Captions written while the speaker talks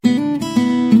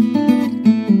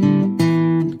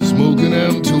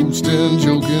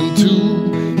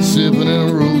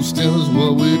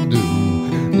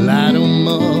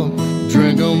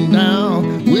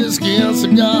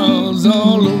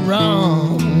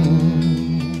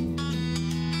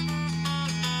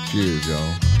Cheers,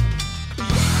 y'all.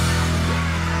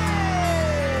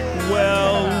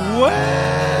 Well.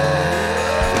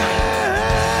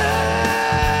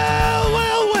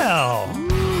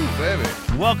 Ooh, baby.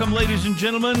 Welcome, ladies and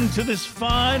gentlemen, to this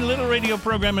fine little radio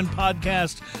program and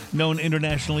podcast known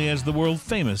internationally as the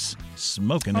world-famous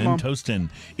Smokin' and Toastin'.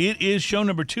 It is show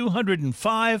number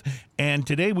 205, and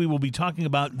today we will be talking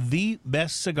about the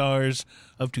best cigars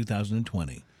of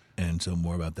 2020. And so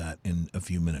more about that in a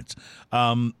few minutes.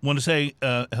 Want to say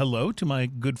hello to my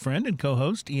good friend and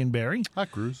co-host, Ian Barry. Hi,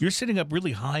 Cruz. You're sitting up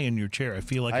really high in your chair. I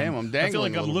feel like I am. I'm dangling I feel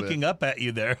like a I'm little looking bit. up at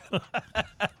you there.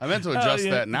 I meant to adjust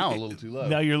that now a little too low.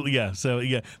 Now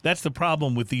that's the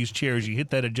problem with these chairs. You hit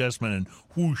that adjustment and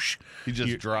whoosh. You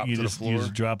just drop to the floor. You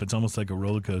just drop. It's almost like a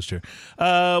roller coaster.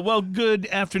 Well, good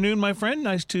afternoon, my friend.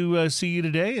 Nice to see you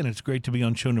today, and it's great to be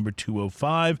on show number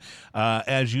 205.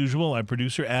 As usual, our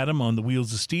producer, Adam, on the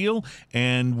Wheels of Steel,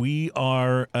 and we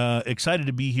are excited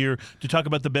to be here to talk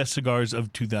about the best cigars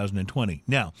of 2020.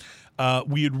 Now,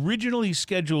 we had originally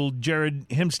scheduled Jared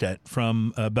Himstedt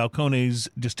from Balcones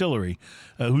Distillery,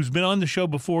 who's been on the show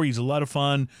before. He's a lot of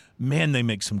fun. Man, they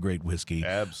make some great whiskey.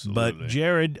 Absolutely. But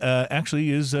Jared actually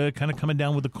is kind of coming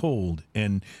down with a cold.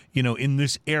 And, you know, in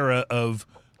this era of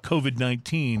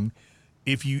COVID-19,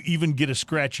 if you even get a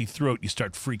scratchy throat, you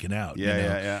start freaking out.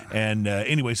 Yeah. And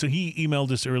anyway, so he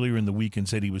emailed us earlier in the week and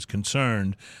said he was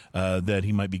concerned that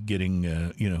he might be getting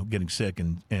sick.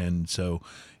 And so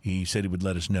he said he would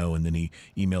let us know. And then he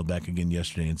emailed back again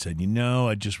yesterday and said,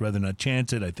 I'd just rather not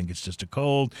chance it. I think it's just a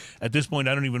cold. At this point,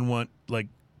 I don't even want,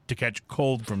 to catch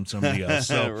cold from somebody else.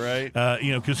 So, Right.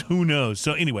 Because who knows?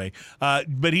 So anyway,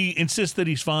 but he insists that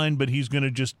he's fine, but he's going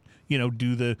to just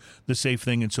do the safe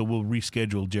thing, and so we'll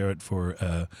reschedule Jared for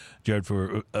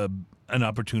an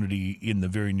opportunity in the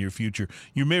very near future.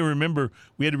 You may remember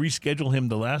we had to reschedule him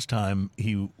the last time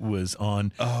he was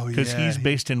on because he's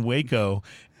based in Waco,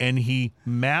 and he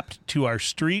mapped to our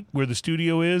street where the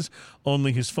studio is,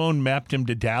 only his phone mapped him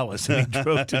to Dallas, and he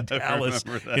drove to Dallas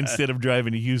instead of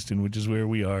driving to Houston, which is where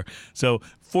we are. So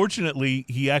fortunately,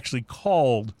 he actually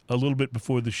called a little bit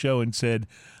before the show and said,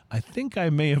 I think I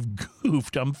may have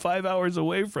goofed. I'm 5 hours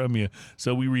away from you.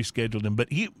 So we rescheduled him. But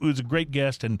he was a great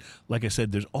guest. And like I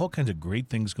said, there's all kinds of great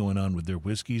things going on with their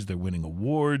whiskeys. They're winning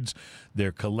awards.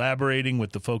 They're collaborating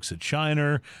with the folks at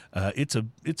Shiner. It's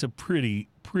a pretty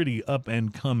up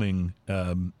and coming,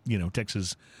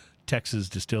 Texas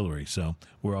distillery. So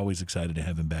we're always excited to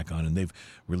have him back on, and they've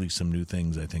released some new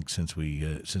things, I think, since we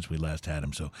last had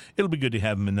him. So it'll be good to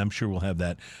have him, and I'm sure we'll have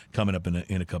that coming up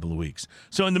in a couple of weeks.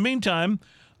 So in the meantime,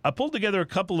 I pulled together a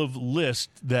couple of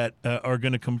lists that are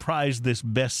going to comprise this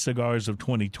Best Cigars of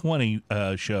 2020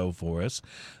 show for us.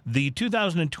 The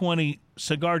 2020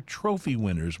 Cigar Trophy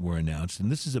winners were announced,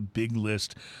 and this is a big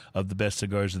list of the best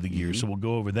cigars of the year, so we'll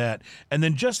go over that. And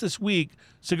then just this week,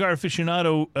 Cigar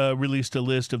Aficionado released a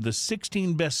list of the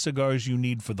 16 best cigars you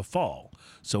need for the fall.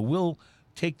 So we'll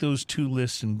take those two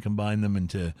lists and combine them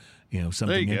into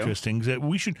something interesting.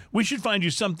 We should find you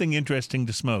something interesting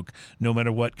to smoke, no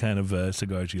matter what kind of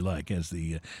cigars you like, as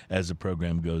the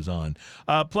program goes on.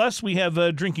 Plus, we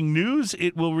have drinking news.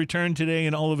 It will return today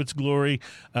in all of its glory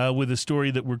with a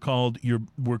story that we're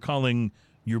calling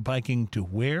 "You're Biking to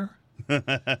Where."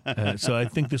 So I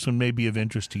think this one may be of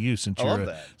interest to you since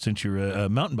you're a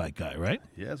mountain bike guy, right?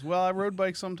 Yes. Well, I rode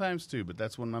bike sometimes too, but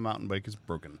that's when my mountain bike is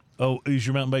broken. Oh, is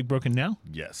your mountain bike broken now?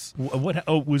 Yes. What?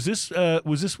 Oh, was this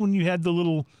when you had the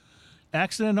little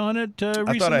accident on it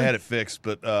recently? I thought I had it fixed,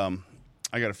 but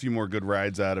I got a few more good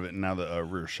rides out of it, and now the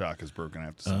rear shock is broken. I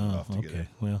have to send it off to get it.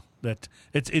 Well,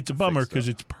 it's a bummer because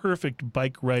it's perfect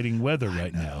bike riding weather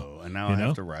right now. And now I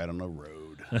have to ride on the road.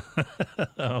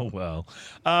 Oh, well.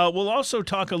 We'll also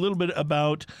talk a little bit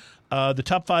about the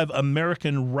top 5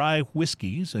 American rye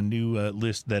whiskeys, a new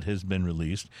list that has been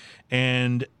released.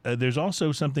 And there's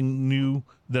also something new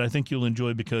that I think you'll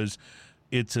enjoy because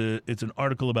it's an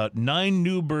article about 9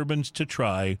 new bourbons to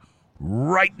try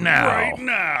right now. Right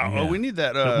now. Yeah. Oh, we need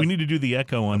that. We need to do the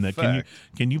echo on that. effect.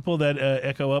 Can you pull that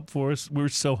echo up for us? We're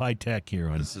so high tech here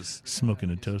on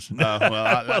Smoking and Toasting.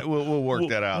 We'll work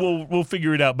that out. We'll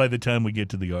figure it out by the time we get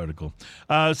to the article.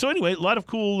 So anyway, a lot of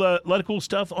cool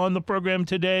stuff on the program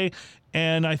today,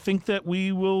 and I think that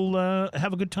we will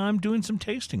have a good time doing some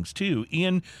tastings too.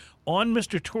 Ian, on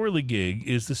Mr. Torligig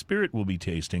is the spirit we'll be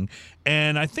tasting,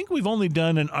 and I think we've only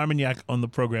done an Armagnac on the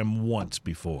program once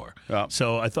before. Yeah.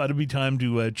 So I thought it'd be time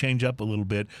to change up a little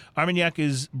bit. Armagnac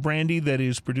is brandy that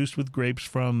is produced with grapes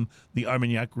from the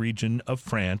Armagnac region of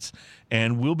France,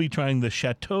 and we'll be trying the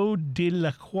Chateau de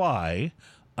la Croix.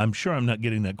 I'm sure I'm not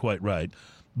getting that quite right.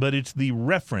 but it's the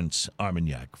Reference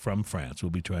Armagnac from France. We'll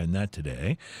be trying that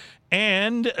today.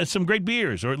 And some great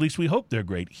beers, or at least we hope they're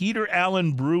great. Heater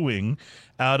Allen Brewing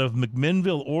out of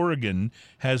McMinnville, Oregon,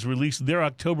 has released their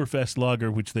Oktoberfest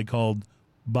lager, which they called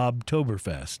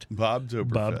Bobtoberfest.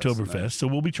 Bobtoberfest. Nice. So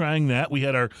we'll be trying that. We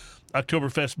had our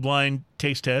Oktoberfest blind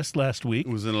taste test last week.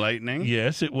 It was enlightening.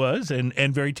 Yes, it was, and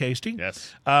very tasty.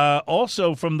 Yes.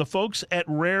 Also, from the folks at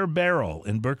Rare Barrel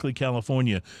in Berkeley,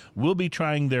 California, we'll be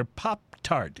trying their Pop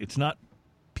Tart. It's not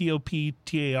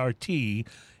P-O-P-T-A-R-T.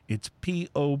 It's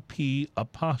P-O-P'-T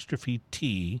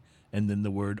and then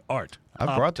the word art.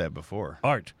 I've brought that before.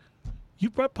 Art. You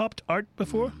brought Popped Art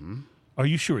before? Mm-hmm. Are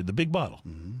you sure? The big bottle.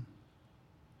 Mm-hmm.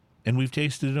 And we've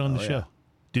tasted it on the show. Yeah.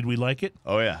 Did we like it?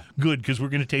 Oh, yeah. Good, because we're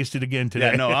going to taste it again today.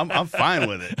 Yeah, no, I'm fine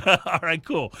with it. All right,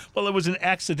 cool. Well, it was an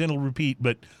accidental repeat,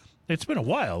 but it's been a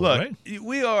while, Look, right?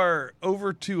 we are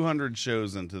over 200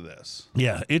 shows into this.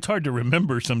 Yeah, it's hard to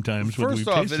remember sometimes. First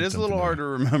off, it is a little hard to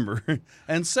remember.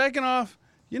 And second off,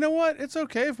 you know what? It's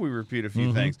okay if we repeat a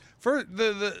few things. For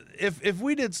if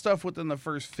we did stuff within the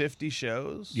first 50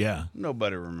 shows,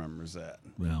 nobody remembers that.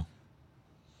 Well,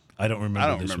 I don't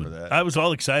remember remember one. that. I was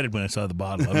all excited when I saw the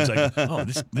bottle. I was like, oh,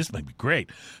 this might be great.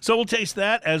 So we'll taste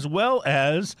that, as well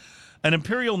as an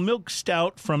Imperial Milk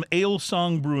Stout from Ale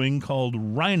Song Brewing called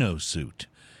Rhino Suit.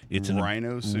 It's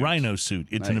Rhino Suit? Rhino Suit.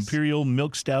 It's an Nice. Imperial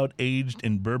Milk Stout aged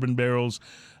in bourbon barrels.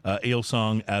 Ale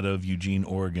Song out of Eugene,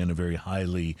 Oregon, a very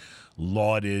highly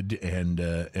lauded and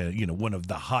one of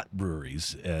the hot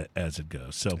breweries as it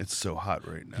goes. So It's so hot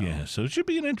right now. yeah, so it should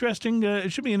be an interesting.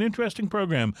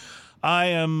 Program. I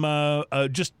am I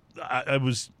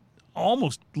was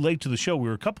almost late to the show. We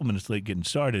were a couple minutes late getting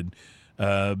started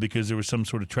because there was some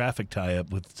sort of traffic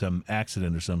tie-up with some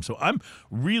accident or something. So I'm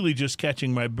really just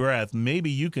catching my breath.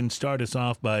 Maybe you can start us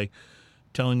off by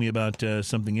telling me about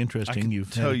something interesting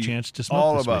you've had a chance to smoke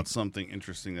all this about week. something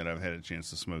interesting that I've had a chance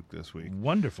to smoke this week.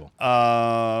 Wonderful.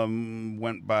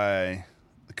 Went by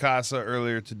the Casa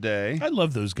earlier today. I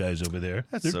love those guys over there.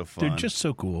 That's They're so fun. They're just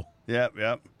so cool. Yep.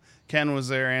 Ken was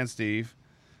there and Steve,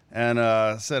 and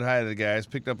said hi to the guys.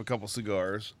 Picked up a couple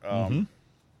cigars.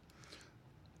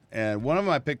 And one of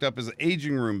them I picked up is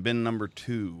Aging Room Bin Number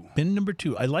 2. Bin number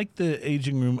 2. I like the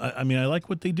aging room. I mean, I like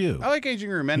what they do. I like Aging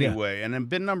Room anyway. And then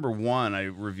Bin Number 1 I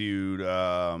reviewed.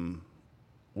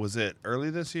 Was it early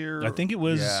this year? I think it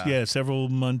was, several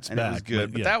months and back. It was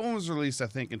good. But yeah. that one was released, I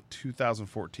think, in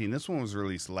 2014. This one was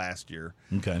released last year.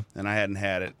 Okay. And I hadn't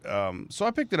had it. So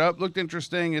I picked it up. Looked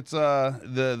interesting. It's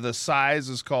the size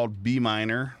is called B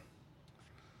minor.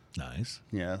 Nice.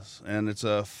 Yes. And it's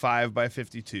a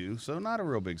 5x52, so not a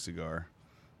real big cigar.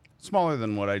 Smaller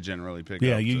than what I generally pick up.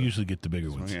 Yeah, you usually get the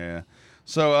bigger ones. Yeah.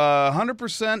 So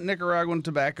 100% Nicaraguan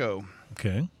tobacco.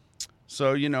 Okay.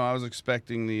 So, I was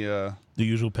expecting the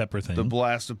usual pepper thing.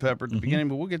 blast of pepper at the beginning,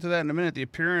 but we'll get to that in a minute. The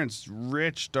appearance,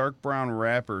 rich, dark brown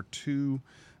wrapper, 2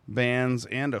 bands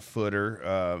and a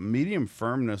footer, medium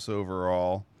firmness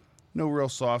overall. No real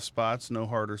soft spots, no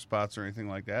harder spots or anything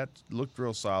like that. Looked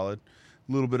real solid.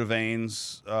 A little bit of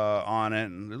veins on it,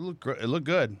 and it looked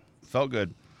good. Felt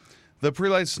good. The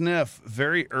pre-light sniff,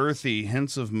 very earthy,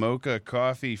 hints of mocha,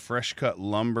 coffee, fresh cut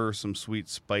lumber, some sweet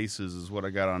spices is what I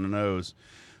got on the nose.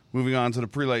 Moving on to the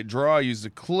pre-light draw, I used a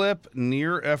clip,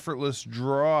 near effortless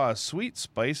draw, sweet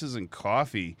spices and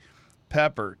coffee,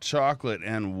 pepper, chocolate,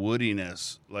 and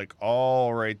woodiness, like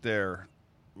all right there,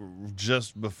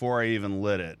 just before I even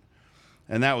lit it.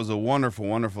 And that was a wonderful,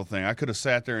 wonderful thing. I could have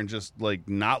sat there and just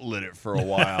not lit it for a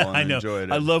while and I know. enjoyed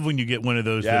it. I love when you get one of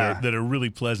those that are really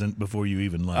pleasant before you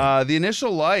even light. The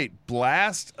initial light,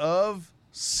 blast of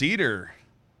cedar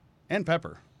and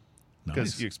pepper.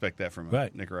 Because Nice. you expect that from a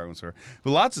Right. Nicaraguan cigar.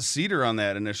 But lots of cedar on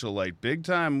that initial light. Big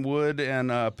time wood and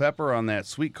pepper on that.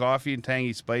 Sweet coffee and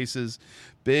tangy spices.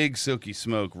 Big silky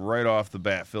smoke right off the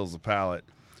bat fills the palate.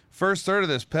 First third of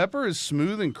this pepper is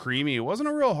smooth and creamy. It wasn't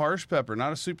a real harsh pepper,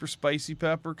 not a super spicy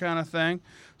pepper kind of thing.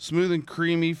 Smooth and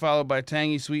creamy, followed by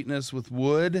tangy sweetness with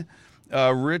wood.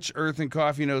 Rich earth and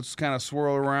coffee notes kind of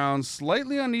swirl around.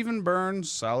 Slightly uneven burn,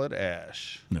 solid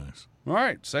ash. Nice. All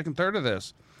right, second third of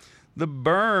this. The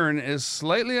burn is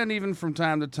slightly uneven from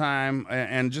time to time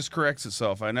and just corrects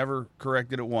itself. I never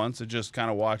corrected it once. I just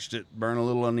kind of watched it burn a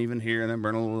little uneven here and then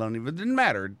burn a little uneven. It didn't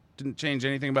matter. It didn't change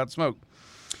anything about the smoke.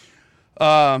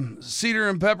 Cedar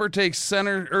and pepper takes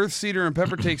center. Earth cedar and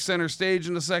pepper takes center stage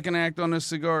in the second act on this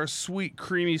cigar. Sweet,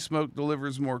 creamy smoke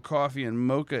delivers more coffee and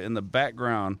mocha in the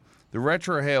background. The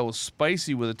retrohale was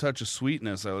spicy with a touch of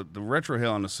sweetness. The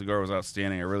retrohale on the cigar was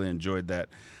outstanding. I really enjoyed that.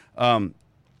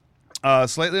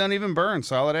 Slightly uneven burn,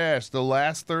 solid ash. The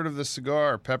last third of the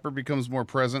cigar, pepper becomes more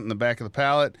present in the back of the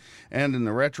palate, and in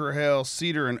the retrohale,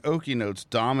 cedar and oaky notes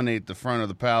dominate the front of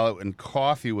the palate, and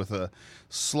coffee with a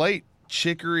slight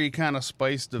chicory kind of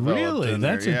spice developed. Really? in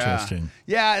there. That's Yeah. interesting.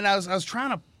 Yeah, and I was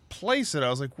trying to place it. I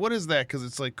was like, what is that? Because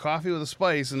it's like coffee with a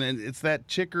spice, and it's that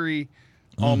chicory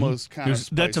almost kind of spice.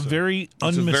 That's a very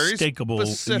It's a very unmistakable.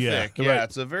 specific. Yeah, Yeah, right.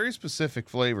 it's a very specific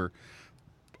flavor.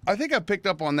 I think I picked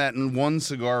up on that in one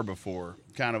cigar before,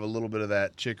 kind of a little bit of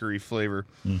that chicory flavor.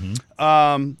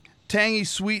 Tangy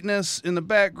sweetness in the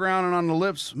background and on the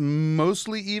lips,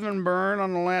 mostly even burn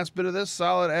on the last bit of this,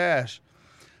 solid ash.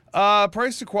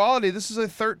 Price to quality, this is a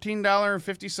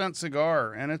 $13.50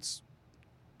 cigar, and it's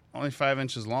only 5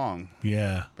 inches long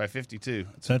Yeah. by 52.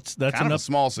 It's That's kind of a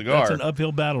small cigar. That's an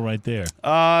uphill battle right there.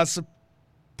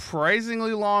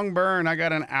 Surprisingly long burn. I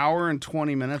got an hour and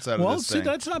 20 minutes out of Well, this see, thing.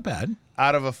 that's not bad.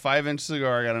 Out of a 5-inch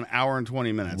cigar, I got an hour and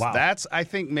 20 minutes. Wow. That's, I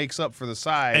think, makes up for the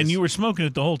size. And you were smoking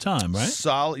it the whole time, right?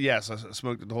 Solid, yes, I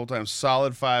smoked it the whole time.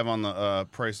 Solid 5 on the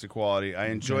price to quality. I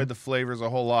enjoyed the flavors a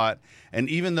whole lot. And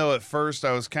even though at first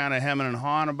I was kind of hemming and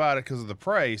hawing about it because of the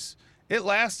price, it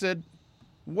lasted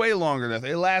way longer than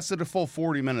it lasted a full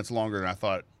 40 minutes longer than I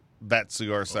thought that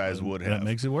cigar size would have. That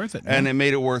makes it worth it. And it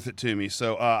made it worth it to me.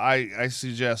 So I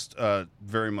suggest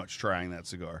very much trying that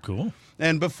cigar. Cool.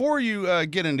 And before you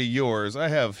get into yours, I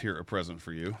have here a present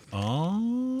for you.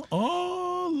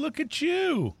 Oh, look at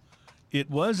you. It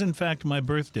was, in fact, my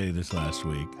birthday this last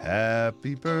week.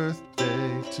 Happy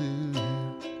birthday to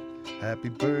you. Happy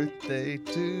birthday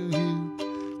to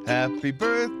you. Happy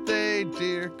birthday,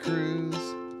 dear Cruz.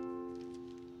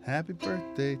 Happy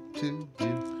birthday to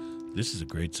you. This is a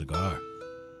great cigar.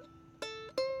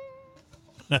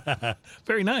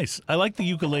 Very nice. I like the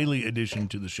ukulele addition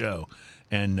to the show.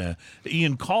 And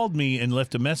Ian called me and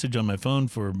left a message on my phone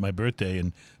for my birthday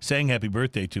and sang happy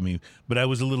birthday to me. But I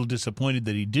was a little disappointed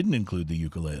that he didn't include the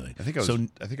ukulele. I think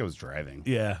I was driving.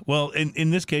 Yeah. Well,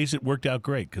 in this case, it worked out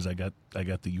great because I got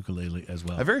the ukulele as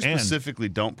well. I very And- specifically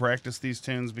don't practice these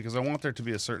tunes because I want there to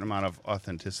be a certain amount of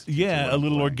authenticity. to Yeah, what a I'm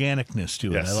little playing. organicness to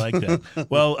it. Yes. I like that.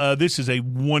 Well, this is a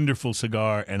wonderful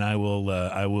cigar, and I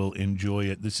will enjoy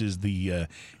it. This is the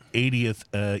 80th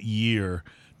year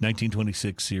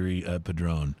 1926 series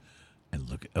Padron. And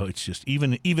look, it's just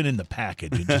even in the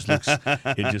package, it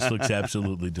just looks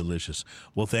absolutely delicious.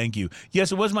 Well, thank you.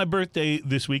 Yes, it was my birthday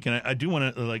this week, and I do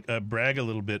want to brag a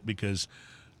little bit because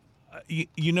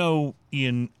you know,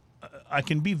 Ian, I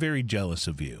can be very jealous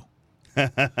of you.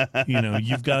 You know,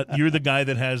 you're the guy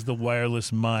that has the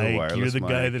wireless mic. You're the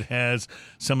guy that has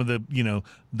some of the,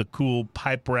 the cool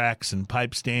pipe racks and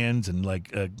pipe stands and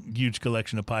like a huge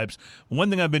collection of pipes. One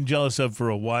thing I've been jealous of for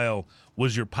a while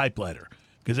was your pipe lighter.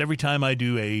 Because every time I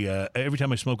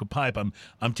smoke a pipe,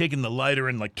 I'm taking the lighter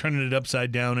and like turning it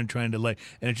upside down and trying to light,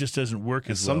 and it just doesn't work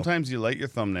as well. Sometimes you light your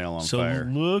thumbnail on So fire.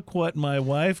 look what my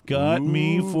wife got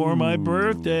me for my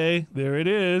birthday. There it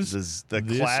is. The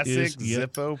This classic is-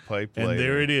 yep. Zippo pipe lighter. And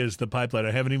there it is, the pipe lighter.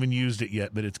 I haven't even used it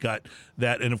yet, but it's got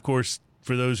that. And of course,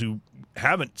 for those who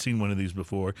haven't seen one of these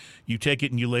before, you take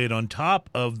it and you lay it on top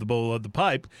of the bowl of the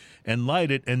pipe and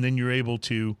light it, and then you're able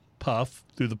to puff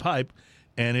through the pipe,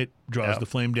 and it draws the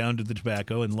flame down to the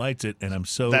tobacco and lights it. And I'm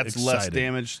so That's excited. less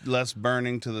damage, less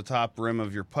burning to the top rim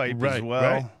of your pipe as well.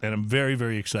 Right. And I'm very,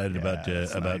 very excited about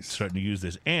that's nice. starting to use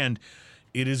this. And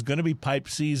it is going to be pipe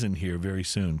season here very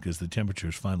soon because the temperature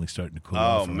is finally starting to cool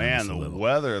off. Oh, around man, us a the little.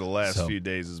 weather the last So- few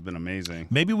days has been amazing.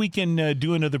 Maybe we can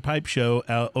do another pipe show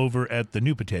over at the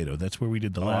New Potato. That's where we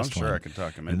did the last I'm sure one. I can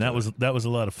talk him And into that was a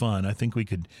lot of fun. I think we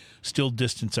could still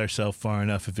distance ourselves far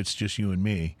enough if it's just you and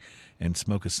me and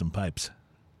smoke us some pipes.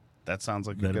 That sounds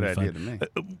like a That'd good be idea fun.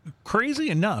 to me. Crazy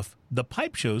enough, the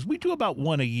pipe shows, we do about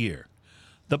one a year.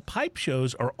 The pipe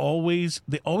shows always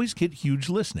get huge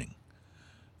listening.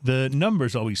 The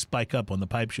numbers always spike up on the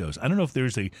pipe shows. I don't know if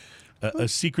there's a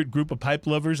secret group of pipe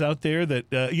lovers out there that,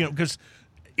 because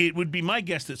it would be my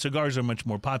guess that cigars are much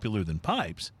more popular than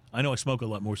pipes. I know I smoke a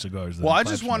lot more cigars than Well, I pipes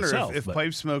just wonder myself, if but-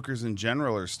 pipe smokers in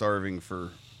general are starving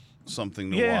for something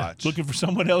to watch. looking for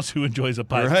someone else who enjoys a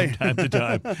pipe Right. from time to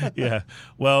time. Yeah.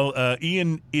 Well,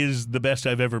 Ian is the best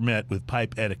I've ever met with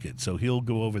pipe etiquette, so he'll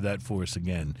go over that for us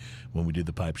again when we do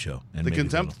the pipe show. And The maybe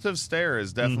contemplative stare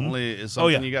is definitely is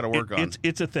something you got to work on.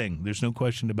 It's a thing. There's no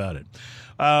question about it.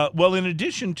 Well, in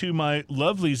addition to my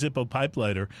lovely Zippo pipe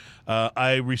lighter,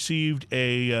 I received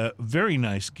a very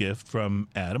nice gift from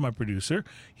Adam, our producer.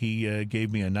 He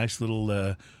gave me a nice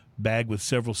little bag with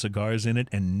several cigars in it,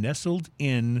 and nestled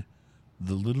in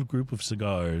the little group of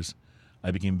cigars, I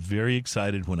became very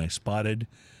excited when I spotted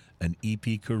an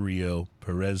EP Carrillo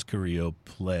Perez Carrillo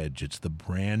Pledge. It's the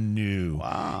brand new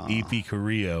EP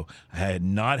Carrillo. I had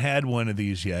not had one of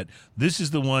these yet. This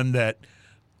is the one that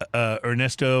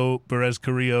Ernesto Perez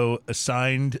Carrillo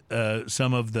assigned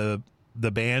some of the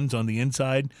bands on the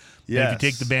inside. Yes. And if you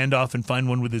take the band off and find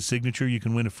one with his signature, you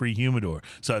can win a free humidor.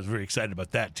 So I was very excited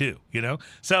about that too, you know?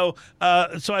 So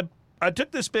I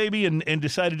took this baby and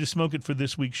decided to smoke it for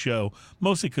this week's show,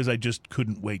 mostly because I just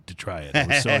couldn't wait to try it. I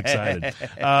was so excited.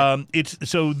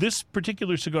 So this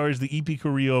particular cigar is the EP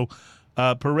Carrillo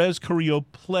Perez Carrillo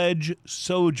Pledge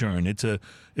Sojourn.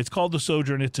 It's called the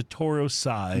Sojourn. It's a Toro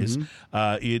size.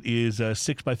 It is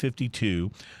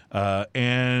 6x52,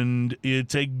 and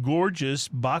it's a gorgeous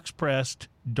box pressed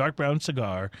dark brown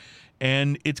cigar.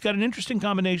 And it's got an interesting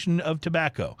combination of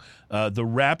tobacco. The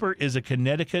wrapper is a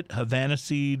Connecticut Havana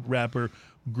seed wrapper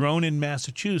grown in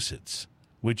Massachusetts,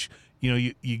 which, you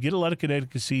know, you get a lot of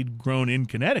Connecticut seed grown in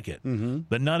Connecticut,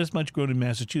 but not as much grown in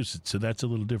Massachusetts. So that's a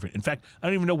little different. In fact, I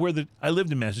don't even know I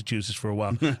lived in Massachusetts for a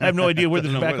while. I have no idea where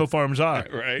the tobacco farms are,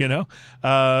 right. you know?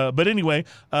 But anyway,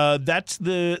 that's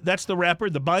the wrapper.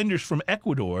 The binder's from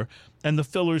Ecuador, and the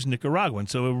filler's Nicaraguan.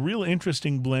 So a real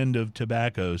interesting blend of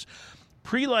tobaccos.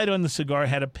 Pre-light on the cigar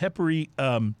had a peppery,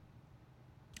 kind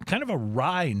of a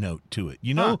rye note to it.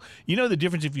 You know the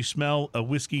difference if you smell a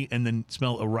whiskey and then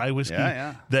smell a rye whiskey?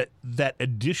 Yeah. That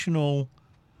additional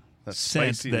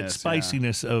scent, that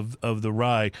spiciness of the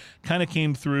rye kind of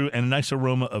came through, and a nice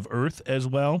aroma of earth as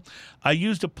well. I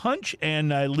used a punch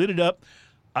and I lit it up.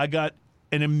 I got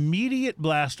an immediate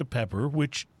blast of pepper,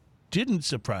 which didn't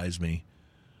surprise me,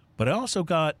 but I also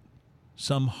got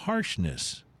some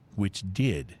harshness, which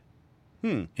did.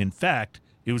 In fact,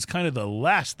 it was kind of the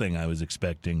last thing I was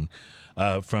expecting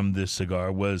from this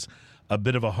cigar was a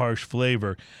bit of a harsh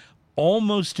flavor.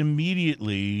 Almost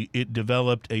immediately, it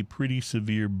developed a pretty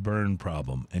severe burn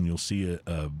problem, and you'll see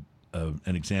an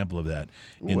example of that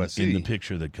in the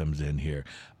picture that comes in here.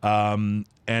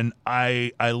 And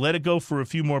I let it go for a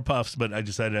few more puffs, but I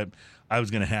decided I was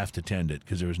going to have to tend it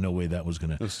because there was no way that was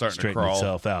going to straighten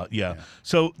itself out. Yeah.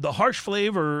 So the harsh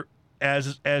flavor,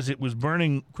 as it was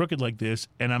burning crooked like this,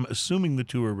 and I'm assuming the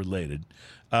two are related,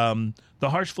 the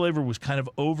harsh flavor was kind of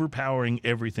overpowering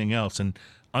everything else. And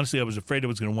honestly, I was afraid I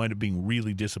was going to wind up being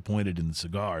really disappointed in the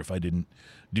cigar if I didn't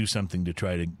do something to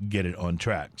try to get it on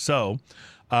track. So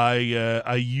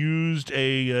I used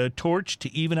a torch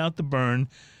to even out the burn,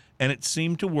 and it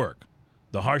seemed to work.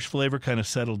 The harsh flavor kind of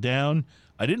settled down.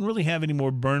 I didn't really have any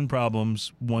more burn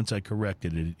problems once I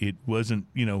corrected it. It wasn't,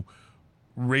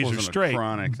 razor straight,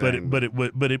 but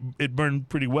it burned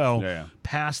pretty well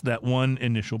past that one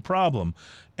initial problem,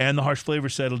 and the harsh flavor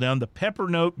settled down. The pepper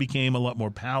note became a lot more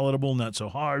palatable, not so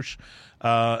harsh,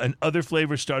 and other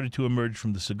flavors started to emerge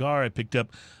from the cigar. I picked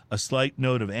up a slight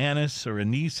note of anise or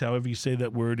anise, however you say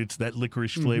that word. It's that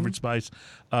licorice flavored spice,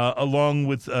 along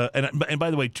with and by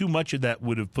the way, too much of that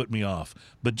would have put me off,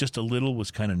 but just a little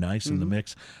was kind of nice in the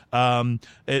mix.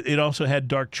 It also had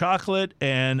dark chocolate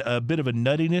and a bit of a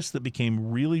nuttiness that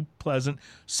became really pleasant.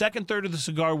 Second third of the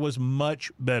cigar was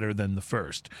much better than the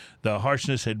first. The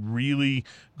harshness had really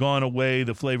gone away.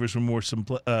 The flavors were more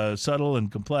subtle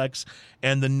and complex,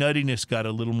 and the nuttiness got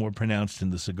a little more pronounced in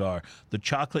the cigar. The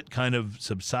chocolate kind of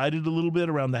subsided a little bit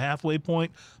around the halfway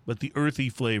point, but the earthy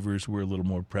flavors were a little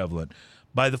more prevalent.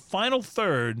 By the final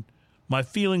third, my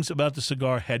feelings about the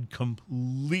cigar had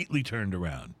completely turned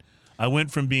around. I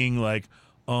went from being like,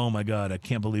 oh my God, I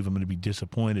can't believe I'm going to be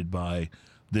disappointed by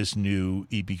this new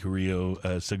EP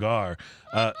Carrillo cigar,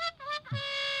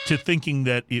 to thinking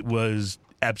that it was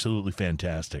absolutely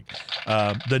fantastic.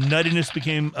 The nuttiness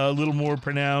became a little more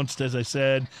pronounced, as I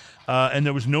said, and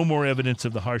there was no more evidence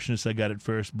of the harshness I got at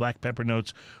first. Black pepper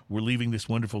notes were leaving this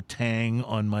wonderful tang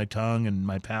on my tongue and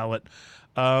my palate.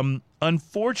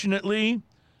 Unfortunately,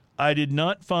 I did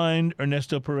not find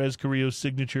Ernesto Perez Carrillo's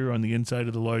signature on the inside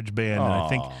of the large band, and I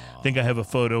think I have a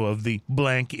photo of the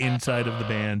blank inside of the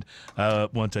band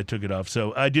once I took it off.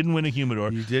 So I didn't win a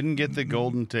humidor. You didn't get the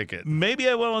golden ticket. Maybe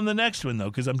I will on the next one,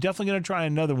 though, because I'm definitely going to try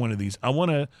another one of these.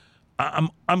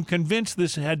 I'm convinced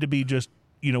this had to be just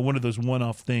one of those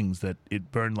one-off things that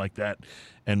it burned like that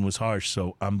and was harsh.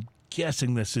 So I'm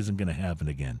guessing this isn't going to happen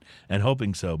again, and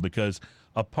hoping so, because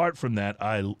apart from that,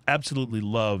 I absolutely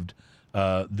loved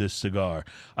this cigar.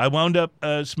 I wound up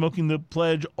smoking the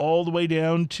Pledge all the way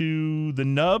down to the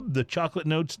nub. The chocolate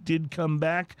notes did come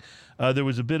back. There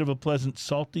was a bit of a pleasant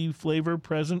salty flavor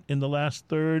present in the last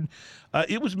third.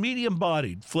 It was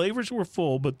medium-bodied. Flavors were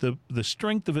full, but the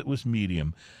strength of it was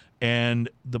medium. And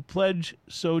the Pledge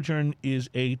Sojourn is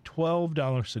a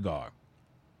 $12 cigar.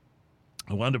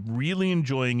 I wound up really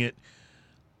enjoying it.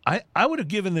 I would have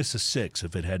given this a 6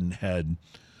 if it hadn't had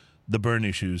the burn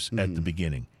issues at the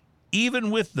beginning.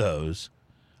 Even with those,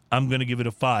 I'm going to give it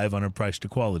a 5 on a price to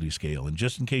quality scale. And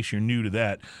just in case you're new to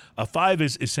that, a 5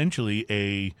 is essentially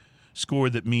a score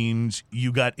that means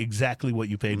you got exactly what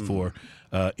you paid for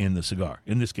in the cigar.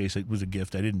 In this case, it was a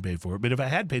gift. I didn't pay for it. But if I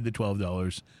had paid the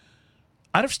 $12,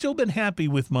 I'd have still been happy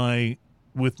with my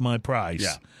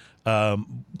price. Yeah.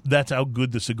 That's how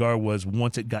good the cigar was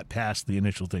once it got past the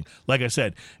initial thing. Like I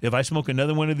said, if I smoke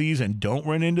another one of these and don't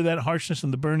run into that harshness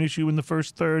and the burn issue in the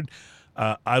first third,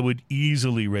 I would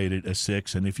easily rate it a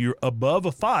 6. And if you're above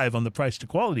a 5 on the price to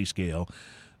quality scale,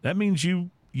 that means you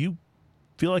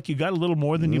feel like you got a little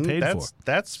more than you paid for.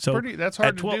 That's hard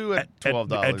to do at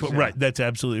 $12. Right, that's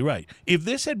absolutely right. If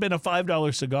this had been a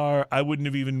 $5 cigar, I wouldn't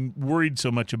have even worried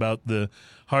so much about the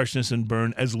harshness and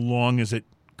burn as long as it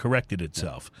corrected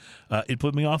itself. It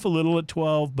put me off a little at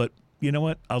 12, but you know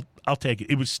what? I'll take it.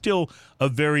 It was still a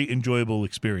very enjoyable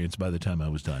experience by the time I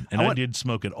was done, and I did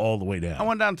smoke it all the way down. I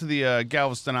went down to the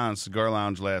Galveston Island Cigar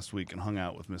Lounge last week and hung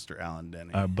out with Mr. Alan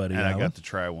Denny. Our buddy and Alan? I got to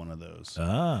try one of those.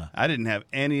 I didn't have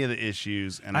any of the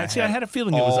issues, and I had a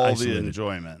feeling it was all isolated. the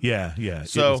enjoyment. Yeah,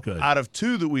 So it was good. out of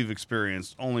 2 that we've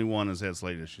experienced, only one has had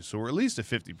slight issues. So we're at least at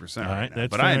 50% All right, now.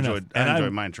 that's But fair I enough.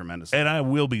 enjoyed mine tremendously. And I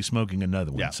will be smoking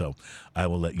another one, Yeah. so I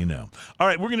will let you know. All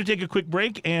right, we're going to take a quick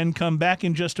break and come back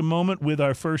in just a moment with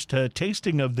our first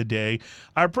tasting of the day.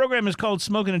 Our program is called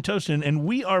Smoking and Toasting, and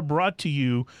we are brought to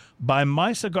you by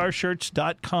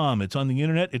MyCigarShirts.com. It's on the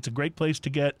internet. It's a great place to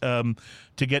get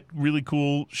really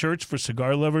cool shirts for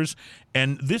cigar lovers.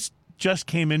 And this just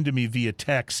came into me via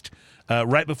text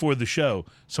right before the show.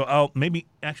 So I'll maybe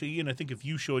actually, Ian, I think if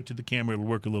you show it to the camera, it'll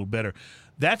work a little better.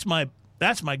 That's my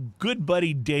good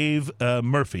buddy Dave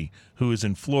Murphy, who is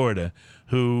in Florida,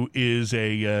 who is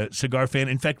a cigar fan.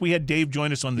 In fact, we had Dave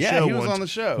join us on the show he was once on the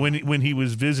show. when he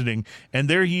was visiting, and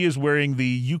there he is wearing the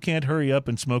 "You Can't Hurry Up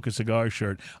and Smoke a Cigar"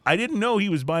 shirt. I didn't know he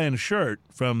was buying a shirt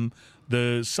from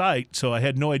the site, so I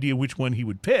had no idea which one he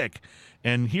would pick.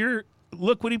 And here,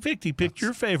 look what he picked. He picked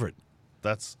your favorite.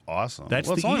 That's awesome. That's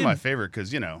it's the only Ian. my favorite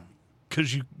because,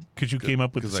 Because you came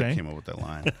up with the I same, came up with that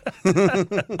line.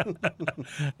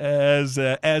 as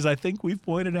I think we've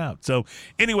pointed out. So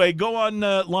anyway, go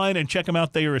online and check them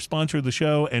out. They are a sponsor of the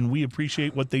show, and we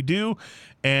appreciate what they do,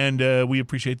 and we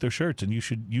appreciate their shirts. And you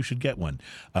should get one.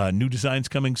 New designs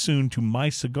coming soon to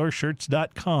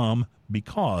mycigarshirts.com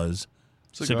because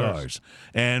cigars.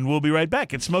 And we'll be right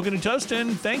back. It's Smoking and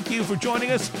Toasting. Thank you for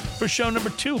joining us for show number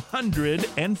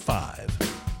 205.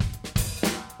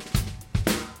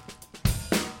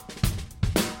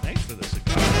 Thanks for the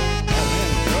cigar.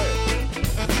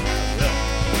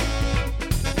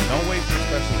 Don't wait for a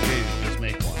special occasion. Just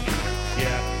make one.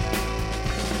 Yeah.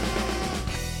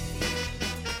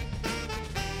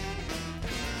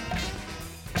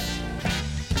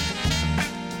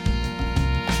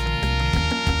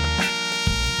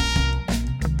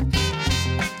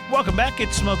 Welcome back.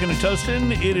 It's Smoking and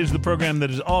Toasting. It is the program that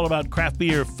is all about craft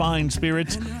beer, fine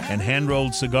spirits, and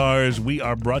hand-rolled cigars. We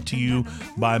are brought to you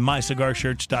by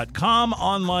MyCigarShirts.com,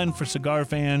 online for cigar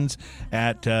fans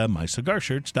at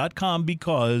MyCigarShirts.com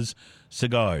because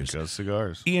cigars. Because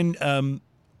cigars. Ian,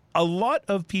 a lot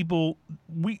of people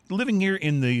living here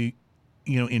in the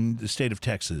state of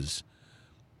Texas,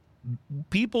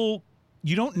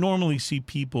 you don't normally see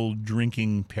people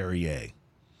drinking Perrier.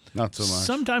 Not so much.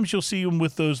 Sometimes you'll see them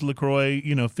with those LaCroix,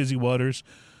 fizzy waters,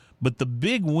 but the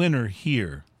big winner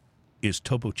here is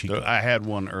Topo Chico. I had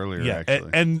one earlier,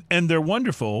 actually. And they're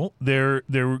wonderful. They're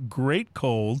great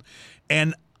cold,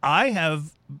 and I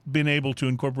have been able to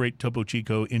incorporate Topo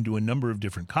Chico into a number of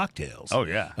different cocktails. Oh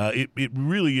yeah, it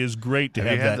really is great to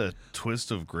have you had that. the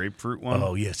twist of grapefruit one?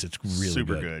 Oh yes, it's really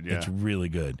super good. Yeah, it's really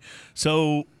good.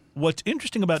 So what's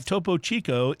interesting about Topo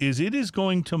Chico is it is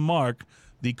going to mark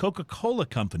the Coca-Cola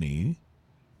company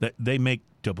that they make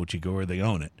Topo Chico or they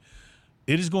own it.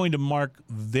 It is going to mark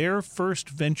their first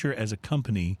venture as a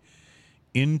company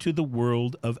into the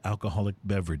world of alcoholic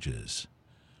beverages.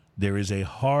 There is a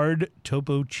hard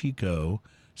Topo Chico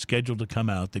scheduled to come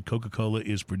out that Coca-Cola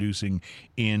is producing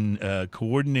in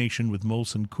coordination with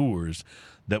Molson Coors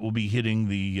that will be hitting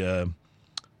the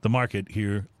market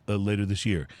here later this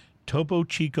year. Topo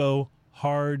Chico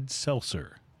Hard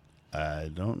Seltzer. I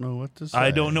don't know what to say.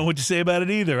 I don't know what to say about it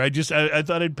either. I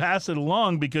thought I'd pass it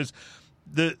along because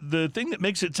the thing that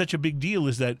makes it such a big deal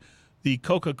is that the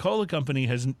Coca-Cola company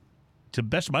has, to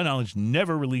best of my knowledge,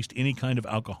 never released any kind of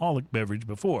alcoholic beverage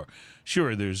before.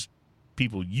 Sure, there's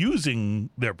people using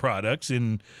their products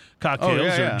in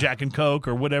cocktails or Jack and Coke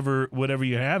or whatever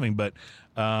you're having, but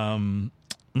I don't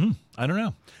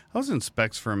know. I was in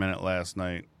Specs for a minute last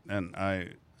night, and I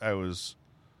was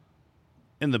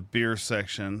in the beer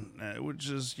section, which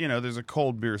is, there's a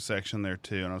cold beer section there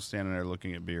too, and I was standing there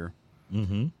looking at beer.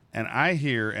 Mm-hmm. And I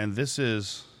hear, and this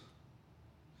is,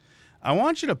 I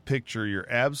want you to picture your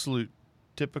absolute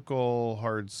typical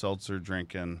hard seltzer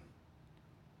drinking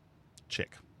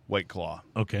chick, White Claw.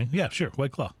 Okay. Yeah, sure.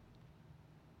 White Claw.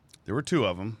 There were two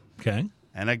of them. Okay.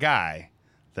 And a guy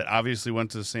that obviously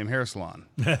went to the same hair salon.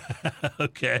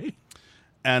 Okay.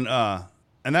 And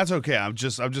that's okay. I'm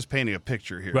just painting a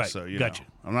picture here. Right. So, Gotcha.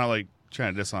 I'm not like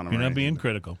trying to diss on them. You're or not being anything.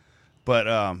 critical.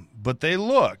 But they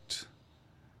looked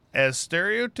as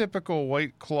stereotypical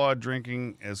White Claw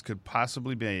drinking as could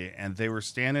possibly be, and they were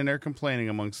standing there complaining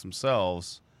amongst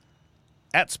themselves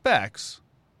at Specs,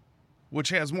 which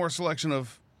has more selection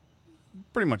of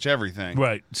pretty much everything.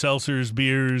 Right. Seltzers,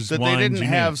 beers, That wines. they didn't you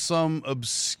have name some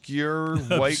obscure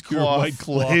White Obscure Claw White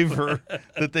Claw. flavor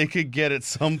that they could get at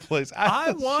some place. it.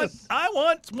 I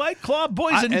want White Claw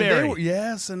boysenberry.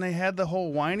 Yes, and they had the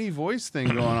whole whiny voice thing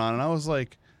going on, and I was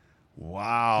like,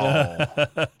 wow.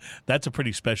 That's a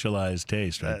pretty specialized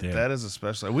taste right there. That is a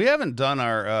special. We haven't done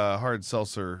our hard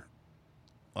seltzer.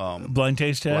 Blind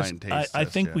taste test? Blind taste I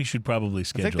test, think yeah. we should probably I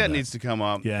schedule think that needs to come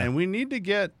up. Yeah. And we need to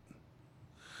get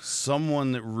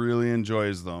someone that really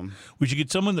enjoys them. We should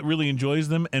get someone that really enjoys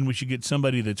them, and we should get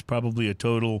somebody that's probably a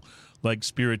total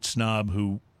spirit snob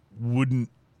who wouldn't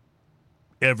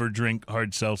ever drink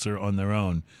hard seltzer on their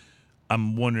own.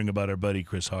 I'm wondering about our buddy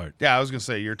Chris Hart. Yeah, I was going to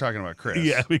say, you're talking about Chris.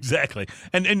 Yeah, exactly.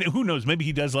 And who knows? Maybe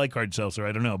he does like hard seltzer.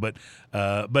 I don't know. But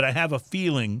I have a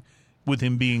feeling with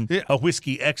him being a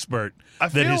whiskey expert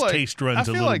that his taste runs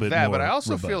a little bit more but I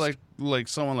also feel robust. like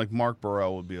someone like Mark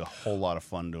Burrell would be a whole lot of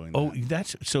fun doing that. Oh,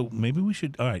 that's so. Maybe we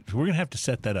should. All right, we're gonna have to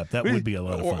set that up. That would be a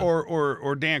lot of fun.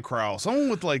 Or Dan Crowell, someone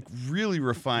with really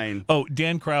refined Oh,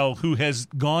 Dan Crowell, who has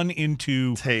gone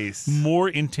into taste. more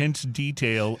intense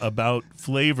detail about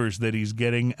flavors that he's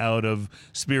getting out of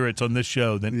spirits on this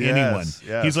show than Yes, anyone.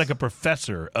 yes. He's like a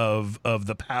professor of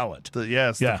the palate. The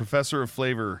Yeah. professor of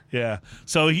flavor. Yeah.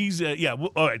 So he's,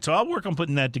 all right. So I'll work on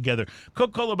putting that together.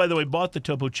 Coca-Cola, by the way, bought the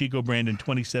Topo Chico brand in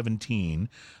 2017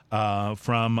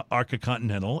 from Arca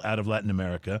Continental out of Latin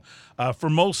America. For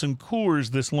Molson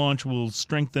Coors, this launch will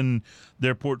strengthen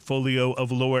their portfolio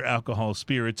of lower alcohol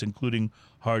spirits, including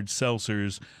hard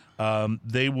seltzers.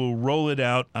 They will roll it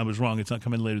out. I was wrong. It's not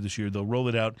coming later this year. They'll roll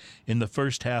it out in the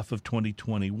first half of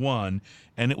 2021,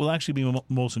 and it will actually be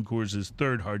Molson Coors'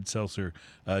 third hard seltzer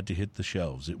to hit the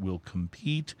shelves. It will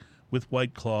compete with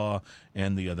White Claw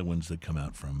and the other ones that come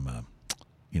out from,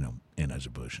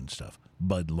 Anheuser-Busch and stuff.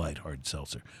 Bud Light hard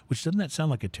seltzer, which doesn't that sound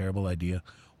like a terrible idea?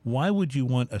 Why would you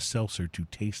want a seltzer to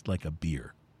taste like a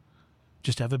beer?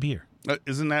 Just have a beer.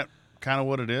 Isn't that kind of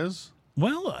what it is?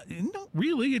 Well, not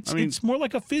really. It's more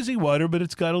like a fizzy water, but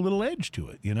it's got a little edge to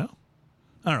it, I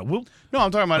don't know. No, I'm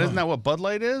talking about, isn't that what Bud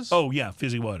Light is? Oh yeah,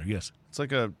 fizzy water. Yes, It's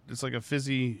like a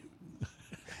fizzy.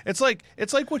 It's like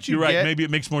what you you're right. get. Maybe it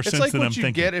makes more It's sense like than what I'm you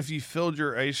thinking. get if you filled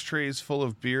your ice trays full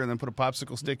of beer and then put a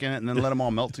popsicle stick in it and then let them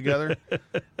all melt together.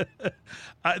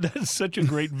 That's such a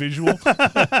great visual.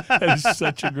 That is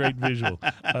such a great visual.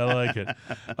 I like it.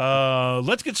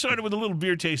 Let's get started with a little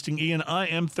beer tasting. Ian, I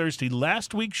am thirsty.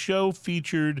 Last week's show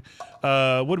featured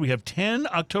what do we have? 10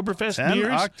 Oktoberfest 10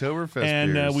 beers. Oktoberfest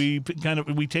and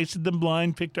beers. we tasted them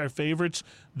blind, picked our favorites.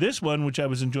 This one, which I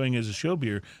was enjoying as a show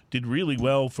beer, did really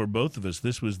well for both of us.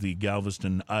 This was the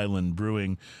Galveston Island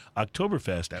Brewing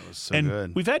Oktoberfest. That was so and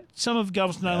good. We've had some of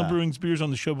Galveston Island Brewing's beers on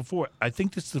the show before. I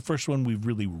think this is the first one we've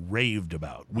really raved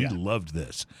about. We loved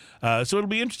this. So it'll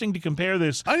be interesting to compare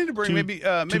this. I need to bring to maybe the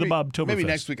Bobtoberfest. maybe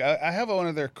next week. I have one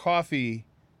of their coffee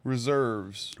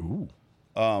reserves Ooh.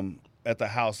 at the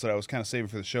house that I was kind of saving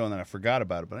for the show and then I forgot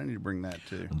about it, but I need to bring that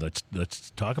too.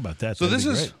 Let's talk about that. So That'd this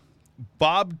be is great.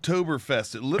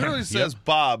 Bobtoberfest. It literally says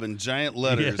Bob in giant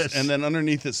letters, Yes. and then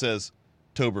underneath it says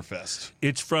Toberfest.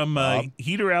 It's from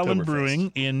Heater Allen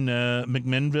Brewing in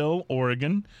McMinnville,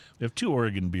 Oregon. We have 2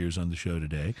 Oregon beers on the show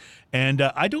today. And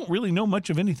I don't really know much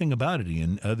of anything about it,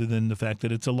 Ian, other than the fact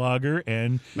that it's a lager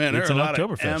and Man, there it's are an a lot of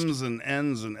Oktoberfest. M's and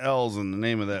N's and L's in the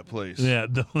name of that place. Yeah,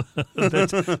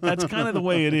 that's kind of the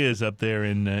way it is up there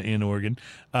in Oregon.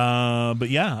 But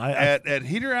yeah, At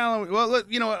Heater Allen. Well,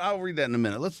 you know what? I'll read that in a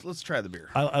minute. Let's try the beer.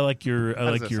 I like your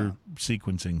does that sound?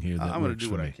 sequencing here. That I'm going to works do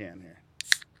for what me. I can here.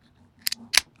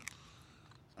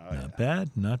 Not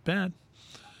bad, not bad.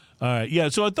 All right, yeah.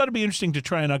 So I thought it'd be interesting to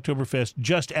try an Oktoberfest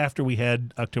just after we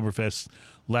had Oktoberfest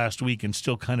last week, and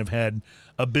still kind of had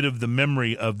a bit of the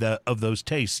memory of those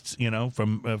tastes,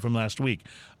 from last week.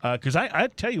 Because I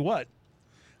tell you what,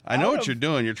 I know what you're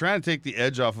doing. You're trying to take the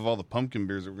edge off of all the pumpkin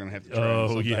beers that we're going to have to try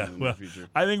sometime in the future.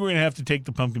 I think we're going to have to take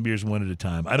the pumpkin beers one at a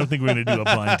time. I don't think we're going to do a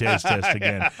blind taste test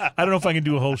again. I don't know if I can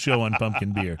do a whole show on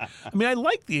pumpkin beer. I mean, I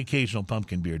like the occasional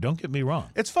pumpkin beer. Don't get me wrong.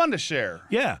 It's fun to share.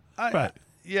 Yeah, right.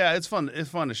 Yeah, it's fun. It's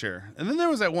fun to share. And then there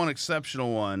was that one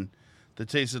exceptional one that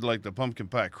tasted like the pumpkin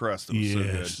pie crust. That was so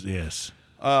good. Yes.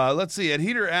 Let's see. At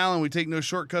Heater Allen, we take no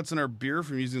shortcuts in our beer,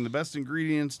 from using the best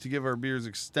ingredients to give our beers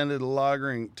extended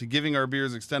lagering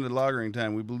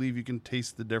time. We believe you can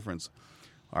taste the difference.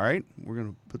 All right, we're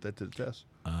gonna put that to the test.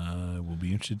 We'll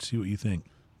be interested to see what you think.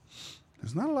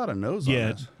 There's not a lot of nose on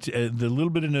this. The little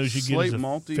bit of nose you get is a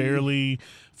malty,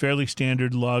 fairly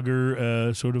standard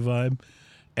lager sort of vibe.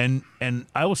 And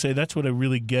I will say that's what I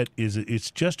really get is it's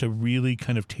just a really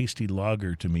kind of tasty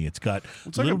lager to me. It's got a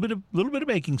little bit of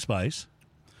baking spice.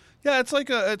 Yeah, it's like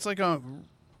a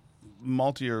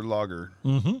maltier lager.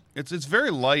 Mm-hmm. It's very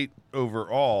light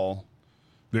overall.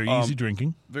 Very easy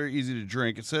drinking. Very easy to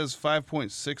drink. It says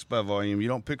 5.6 by volume. You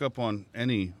don't pick up on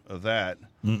any of that.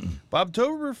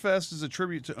 Bobtoberfest is a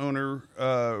tribute to owner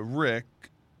Rick.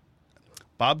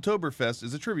 Bobtoberfest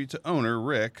is a tribute to owner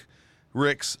Rick.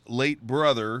 Rick's late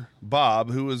brother,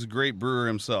 Bob, who was a great brewer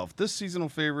himself. This seasonal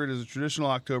favorite is a traditional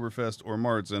Oktoberfest or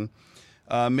Marzen,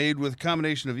 made with a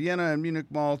combination of Vienna and Munich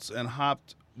malts and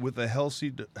hopped with a healthy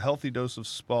dose of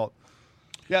spalt.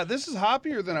 Yeah, this is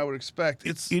hoppier than I would expect.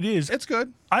 It is. It's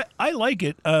good. I like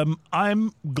it.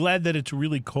 I'm glad that it's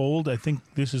really cold. I think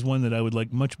this is one that I would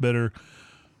like much better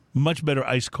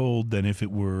ice cold than if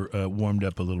it were warmed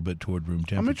up a little bit toward room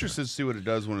temperature. I'm interested to see what it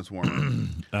does when it's warmer.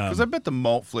 Because I bet the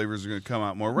malt flavors are going to come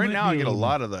out more. Right now, I get a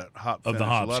lot of that hop finish, of the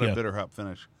hops, a lot of bitter hop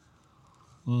finish.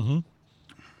 Mm-hmm.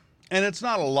 And it's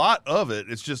not a lot of it.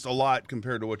 It's just a lot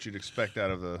compared to what you'd expect out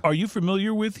of the... Are you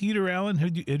familiar with Heater Allen?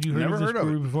 Had you heard of this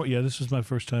brewery it before? Yeah, this was my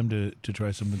first time to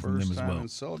try something from them as well. First time in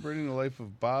celebrating the life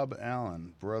of Bob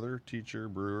Allen, brother, teacher,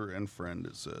 brewer, and friend,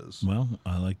 it says. Well,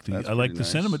 I like the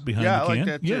sentiment behind the can. I like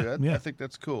that too. Yeah. I think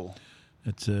that's cool.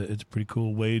 It's a pretty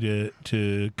cool way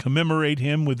to commemorate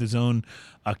him with his own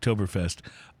Oktoberfest.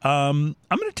 I'm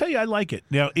going to tell you I like it.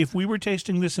 Now, if we were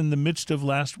tasting this in the midst of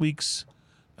last week's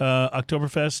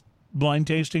Oktoberfest blind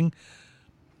tasting,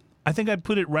 I think I'd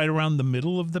put it right around the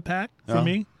middle of the pack for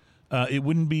me. It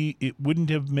wouldn't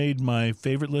have made my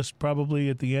favorite list probably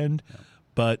at the end,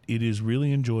 but it is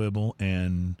really enjoyable,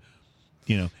 and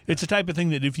it's the type of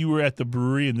thing that if you were at the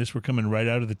brewery and this were coming right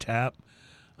out of the tap,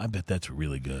 I bet that's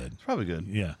really good. It's probably good.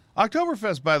 Yeah.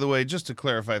 Oktoberfest, by the way, just to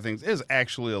clarify things, is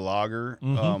actually a lager.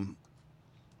 Mm-hmm.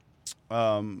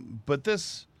 But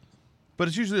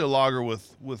it's usually a lager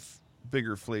with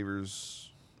bigger flavors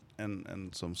and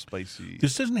some spicy.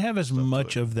 This doesn't have as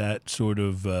much of that sort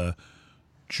of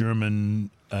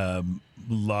German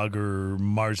lager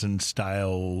Marzen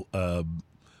style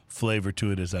flavor to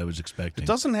it as I was expecting. It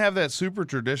doesn't have that super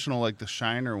traditional like the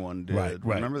Shiner one did. Right.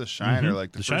 Remember the Shiner? Mm-hmm.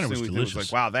 Like the Shiner first was thing we delicious. did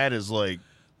was like, wow, that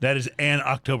is an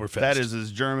Oktoberfest. That is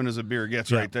as German as a beer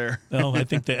gets right there. Well, I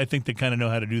think they kind of know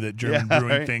how to do that German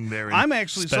brewing thing there. I'm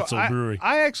actually Spetzel Brewery.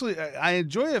 I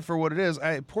enjoy it for what it is.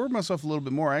 I poured myself a little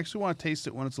bit more. I actually want to taste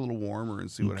it when it's a little warmer and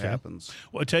see what happens.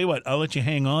 Well, I'll tell you what. I'll let you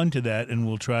hang on to that, and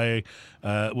we'll try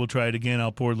it again.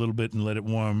 I'll pour a little bit and let it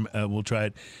warm. We'll try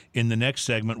it in the next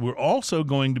segment. We're also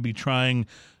going to be trying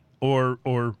or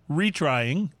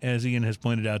retrying, as Ian has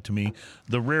pointed out to me,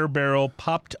 the Rare Barrel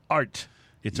Popped Art.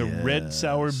 It's a red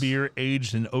sour beer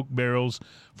aged in oak barrels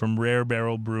from Rare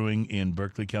Barrel Brewing in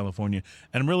Berkeley, California.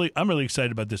 And I'm really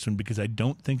excited about this one because I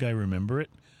don't think I remember it.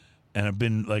 And I've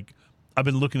been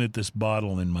looking at this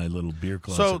bottle in my little beer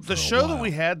closet. So the show that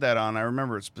we we had that on, I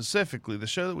remember it specifically. The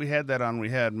show that we had that on, we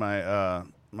had my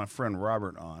friend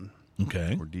Robert on.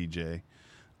 Okay. Or DJ.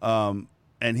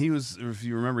 And he was, if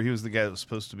you remember, he was the guy that was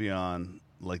supposed to be on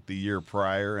like the year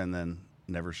prior and then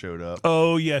never showed up.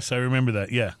 Oh, yes, I remember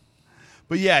that. Yeah.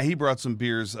 But yeah, he brought some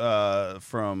beers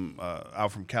from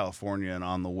out from California and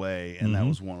on the way, and that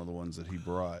was one of the ones that he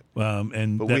brought. But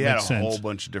we had a whole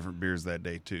bunch of different beers that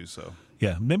day too. So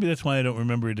yeah, maybe that's why I don't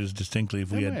remember it as distinctly.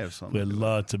 If we had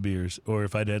lots of beers, or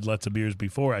if I'd had lots of beers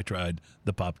before I tried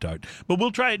the Pop-Tart. But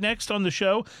we'll try it next on the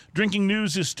show. Drinking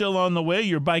news is still on the way.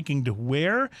 You're biking to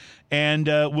where? And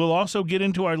we'll also get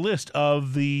into our list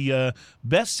of the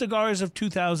best cigars of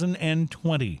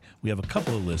 2020. We have a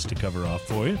couple of lists to cover off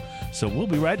for you. So we'll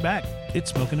be right back.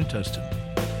 It's Smoking and Toasting.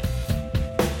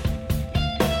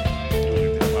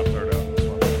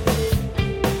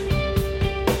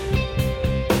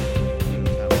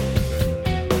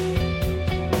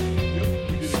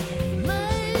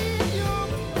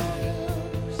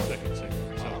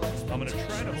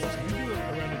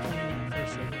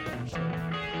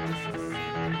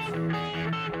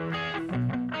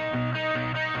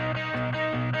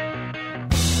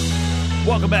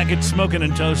 Welcome back. It's Smokin'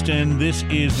 and Toastin'. This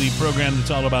is the program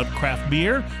that's all about craft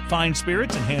beer, fine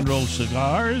spirits, and hand-rolled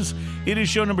cigars. It is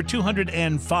show number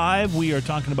 205. We are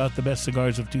talking about the best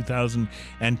cigars of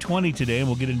 2020 today, and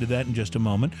we'll get into that in just a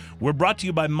moment. We're brought to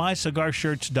you by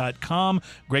MyCigarShirts.com.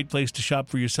 Great place to shop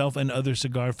for yourself and other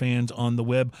cigar fans on the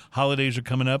web. Holidays are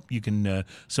coming up. You can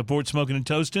support Smokin' and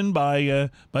Toastin'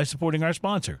 by supporting our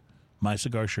sponsor,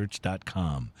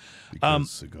 MyCigarShirts.com.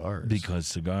 Because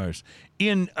cigars.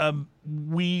 Ian,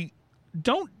 we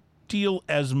don't deal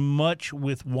as much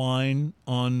with wine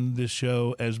on this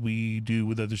show as we do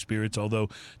with other spirits, although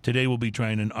today we'll be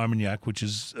trying an Armagnac, which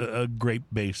is a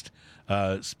grape-based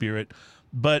spirit.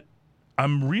 But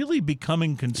I'm really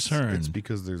becoming concerned. It's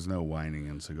because there's no whining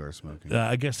in cigar smoking.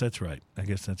 I guess that's right.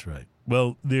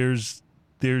 Well, there's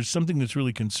something that's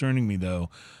really concerning me, though,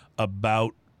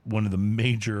 about one of the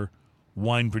major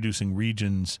wine-producing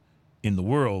regions in the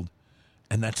world,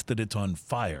 and that's that it's on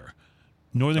fire.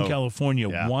 Northern California,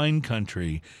 wine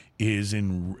country, is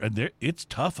in there. It's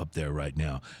tough up there right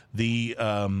now. The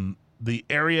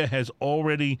area has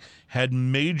already had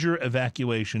major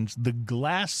evacuations. The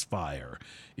Glass Fire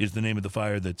is the name of the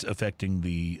fire that's affecting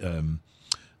the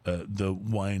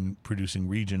wine producing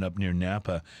region up near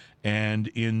Napa, and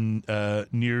in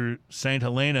near St.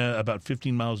 Helena, about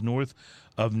 15 miles north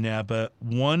of Napa,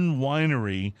 one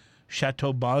winery,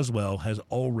 Chateau Boswell, has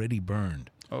already burned.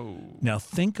 Oh. Now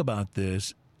think about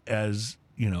this as,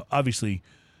 obviously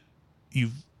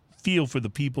you feel for the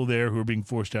people there who are being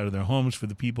forced out of their homes, for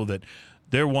the people that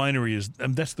their winery is,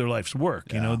 that's their life's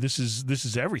work. Yeah. This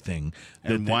is everything.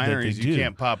 And that wineries, they do. you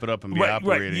can't pop it up and be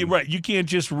operating. Right. You can't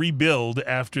just rebuild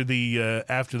after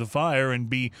the fire and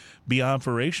be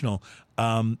operational.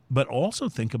 But also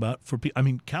think about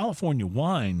California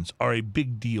wines are a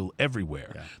big deal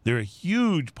everywhere. Yeah. They're a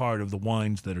huge part of the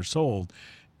wines that are sold.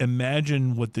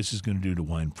 Imagine what this is going to do to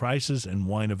wine prices and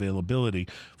wine availability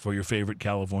for your favorite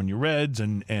California Reds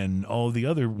and all the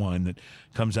other wine that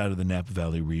comes out of the Napa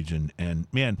Valley region. And,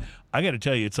 man, I got to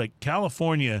tell you, it's like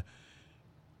California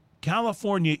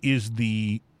is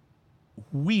the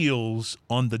wheels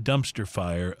on the dumpster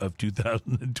fire of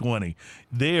 2020.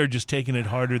 They are just taking it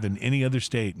harder than any other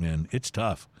state, man. It's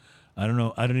tough. I don't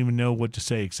know. I don't even know what to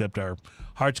say except our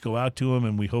hearts go out to them,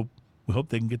 and we hope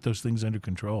they can get those things under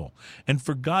control. And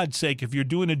for God's sake, if you're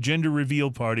doing a gender reveal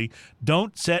party,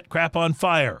 don't set crap on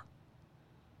fire.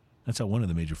 That's how one of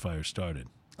the major fires started.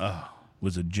 Oh.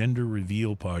 Was a gender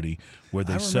reveal party where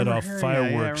they set off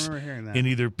fireworks in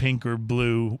either pink or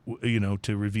blue,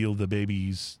 to reveal the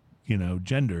baby's,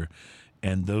 gender.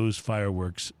 And those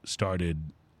fireworks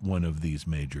started one of these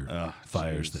major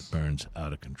fires that burns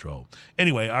out of control.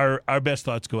 Anyway, our best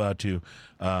thoughts go out to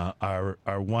our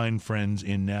wine friends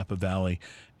in Napa Valley,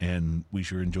 and we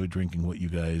sure enjoy drinking what you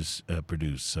guys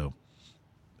produce. So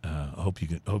hope you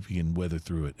can weather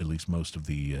through it. At least most of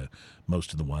the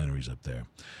wineries up there.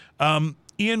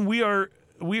 Ian, we are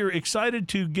excited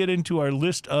to get into our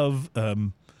list of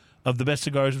the best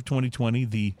cigars of 2020.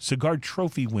 The Cigar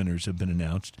Trophy winners have been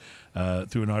announced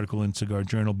through an article in Cigar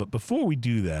Journal. But before we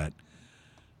do that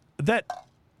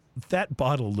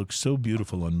bottle looks so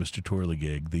beautiful on Mr.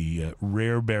 Twirligig, the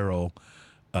Rare Barrel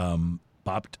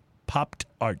Popped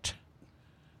Art.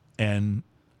 And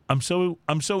I'm so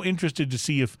interested to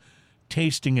see if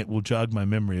tasting it will jog my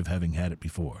memory of having had it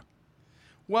before.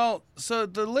 Well, so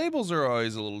the labels are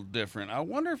always a little different. I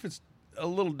wonder if it's a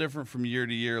little different from year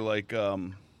to year, like...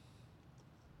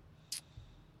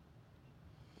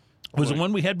 Was it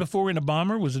one we had before in a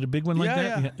bomber? Was it a big one like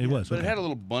that? Yeah, it was. But it had a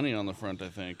little bunny on the front, I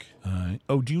think.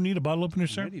 Do you need a bottle opener,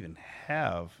 sir? I might even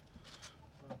have.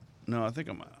 No, I think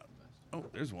I'm... Oh,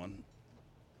 there's one.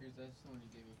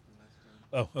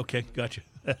 Oh, okay. Gotcha.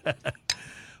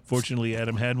 Fortunately,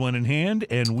 Adam had one in hand,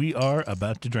 and we are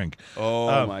about to drink.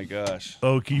 Oh, my gosh.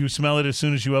 Oh, can you smell it as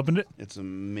soon as you opened it? It's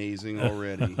amazing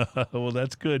already. Well,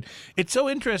 that's good. It's so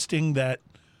interesting that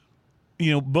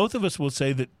both of us will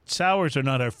say that sours are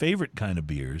not our favorite kind of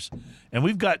beers, and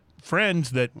we've got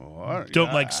friends that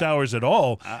don't like sours at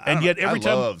all. And yet every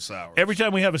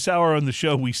time we have a sour on the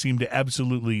show, we seem to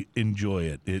absolutely enjoy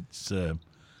it. It's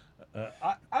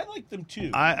I like them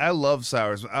too. I love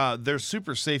sours. They're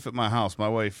super safe at my house. My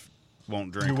wife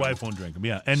won't drink them. Your wife won't drink them,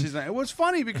 yeah. And she's like, it was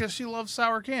funny because she loves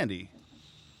sour candy.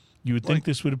 You would think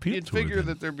this would appeal to her. You'd figure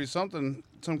that there'd be some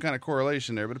kind of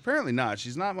correlation there, but apparently not.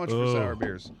 She's not much for sour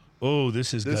beers. Oh,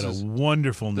 this has got a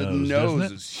wonderful nose. The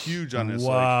nose is huge on this.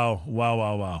 Wow.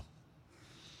 All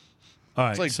right,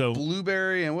 it's like so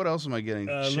blueberry, and what else am I getting?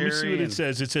 Let me see what it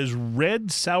says. It says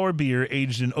red sour beer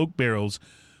aged in oak barrels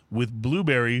with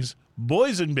blueberries,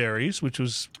 boysenberries, which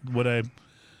was what I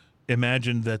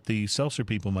imagined that the seltzer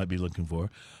people might be looking for.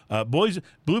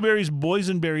 Blueberries,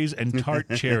 boysenberries, and tart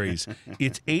cherries.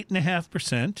 It's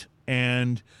 8.5%,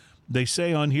 and they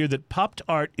say on here that Popped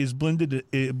Art is blended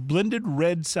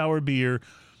red sour beer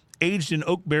aged in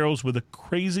oak barrels with a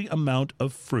crazy amount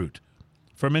of fruit.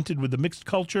 Fermented with a mixed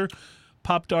culture,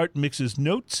 Popped Art mixes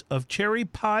notes of cherry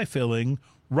pie filling,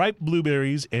 ripe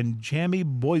blueberries, and jammy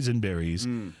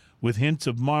boysenberries with hints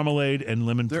of marmalade and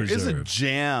lemon There preserve. is a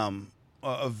jam,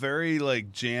 a very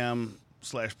like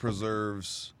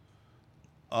jam/preserves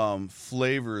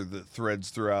flavor that threads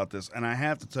throughout this, and I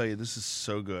have to tell you, this is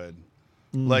so good.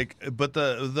 Like, but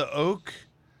the oak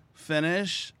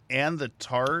finish and the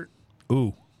tart.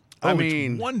 Ooh, I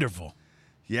mean, it's wonderful.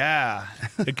 Yeah,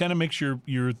 It kind of makes your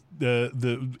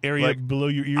the area Like, below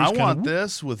your ears. I kinda want whoop.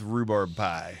 this with rhubarb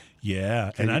pie.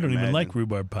 Yeah, Can and I you don't even like imagine?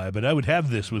 rhubarb pie, but I would have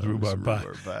this with rhubarb pie.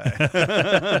 Rhubarb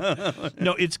pie.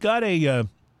 No, it's got a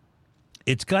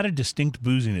distinct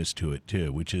booziness to it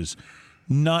too, which is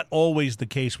not always the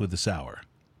case with the sour.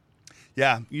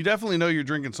 Yeah, you definitely know you're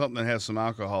drinking something that has some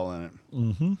alcohol in it.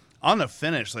 Mm-hmm. On the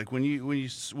finish, like when you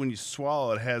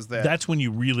swallow, it has that That's when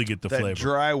you really get the that flavor.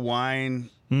 dry wine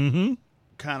Mm-hmm.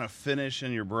 kind of finish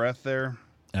in your breath there.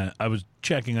 I was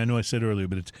checking. I know I said earlier,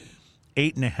 but it's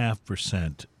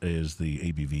 8.5% is the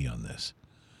ABV on this,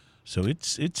 so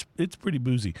it's pretty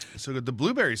boozy. So the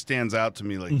blueberry stands out to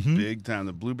me like big time.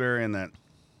 The blueberry and that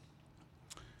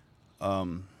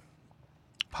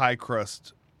pie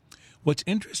crust. What's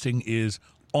interesting is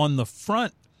on the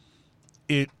front,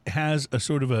 it has a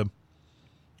sort of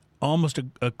almost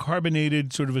a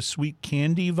carbonated, sort of a sweet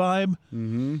candy vibe.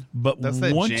 Mm-hmm. But That's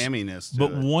that once, jamminess to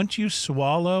But it. once you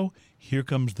swallow, here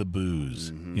comes the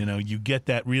booze. Mm-hmm. You know, you get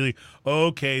that really,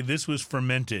 okay, this was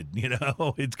fermented. You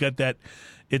know, it's got that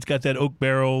oak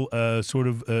barrel sort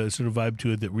of vibe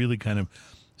to it that really kind of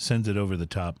sends it over the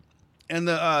top. And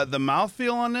the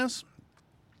mouthfeel on this,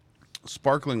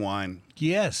 sparkling wine.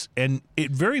 Yes, and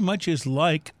it very much is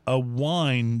like a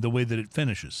wine the way that it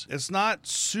finishes. It's not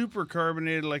super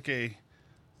carbonated like a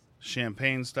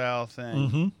champagne style thing.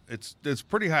 Mm-hmm. It's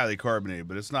pretty highly carbonated,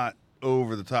 but it's not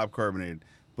over the top carbonated.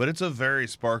 But it's a very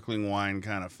sparkling wine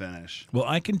kind of finish. Well,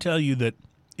 I can tell you that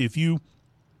if you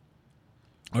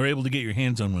are able to get your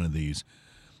hands on one of these,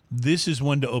 this is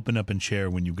one to open up and share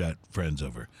when you've got friends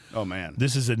over. Oh man,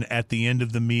 This is an at the end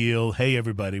of the meal, hey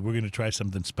everybody, we're going to try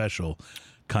something special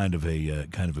kind of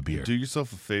a beer. do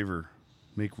yourself a favor,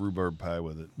 make rhubarb pie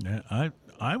with it. Yeah,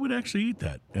 I would actually eat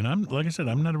that. And I'm like I said,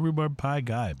 I'm not a rhubarb pie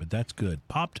guy, but that's good.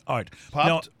 Popped Art.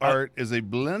 Popped Now, Art is a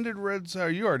blended red sour.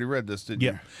 You already read this, didn't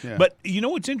Yeah. you? But you know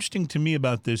what's interesting to me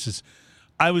about this is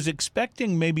I was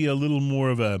expecting maybe a little more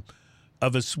of a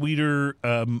sweeter,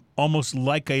 almost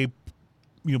like a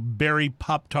berry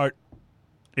Pop-Tart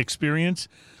experience,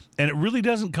 and it really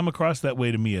doesn't come across that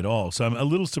way to me at all. So I'm a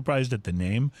little surprised at the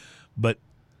name, but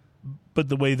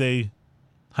the way they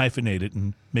hyphenate it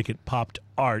and make it Popped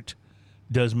Art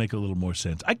does make a little more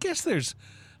sense. I guess there's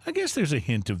a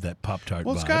hint of that Pop-Tart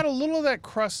Well, it's vibe. got a little of that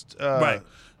crust. Right.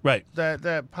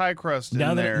 That pie crust Now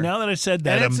in that there. now that I said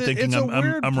that, And I'm thinking it's a I'm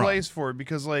weird wrong. place for it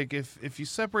because, like, if you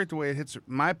separate the way it hits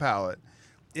my palate,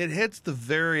 it hits the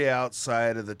very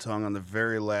outside of the tongue on the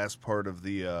very last part of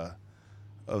the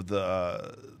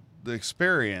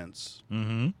experience,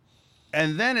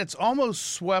 and then it's almost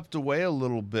swept away a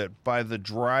little bit by the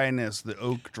dryness, the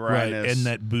oak dryness, Right, and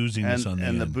that booziness on the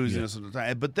and the end. booziness of the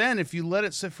time. But then, if you let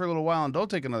it sit for a little while and don't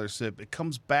take another sip, it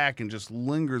comes back and just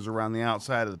lingers around the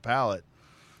outside of the palate,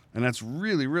 and that's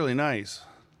really, really nice.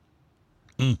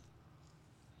 I'm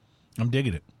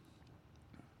digging it.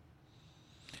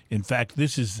 In fact,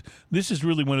 this is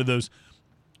really one of those.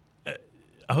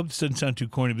 I hope this doesn't sound too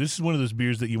corny, but this is one of those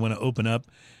beers that you want to open up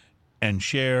and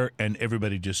share, and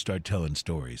everybody just start telling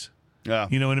stories. Yeah.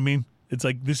 You know what I mean? It's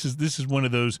like this is one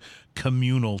of those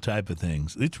communal type of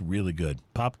things. It's really good.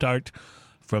 Pop-Tart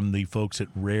from the folks at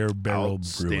Rare Barrel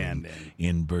Brewing Outstanding.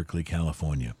 in Berkeley,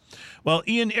 California. Well,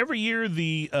 Ian, every year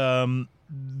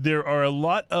there are a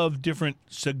lot of different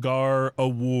cigar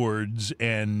awards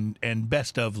and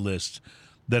best of lists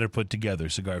that are put together.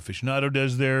 Cigar Aficionado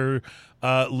does their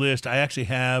list. I should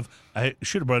have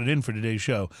brought it in for today's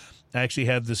show. I actually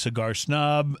have the Cigar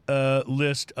Snob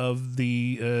list of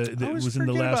the that always was in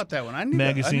the forget last about that one. I need to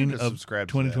magazine of subscribe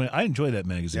to 2020. I enjoy that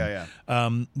magazine.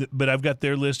 Yeah. But I've got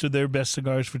their list of their best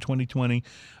cigars for 2020.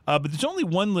 But there's only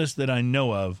one list that I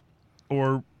know of,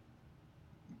 or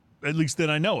at least that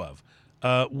I know of,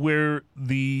 where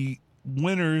the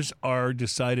winners are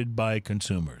decided by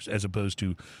consumers as opposed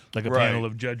to like a Right. panel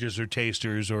of judges or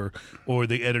tasters or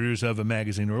the editors of a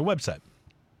magazine or a website.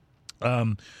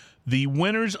 The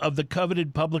winners of the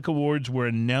coveted public awards were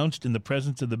announced in the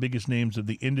presence of the biggest names of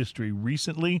the industry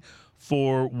recently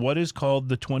for what is called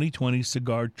the 2020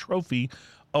 Cigar Trophy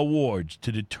Awards.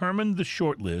 To determine the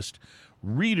shortlist,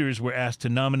 readers were asked to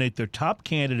nominate their top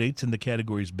candidates in the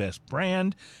categories Best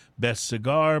Brand, Best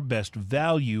Cigar, Best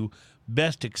Value,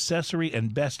 Best Accessory,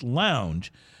 and Best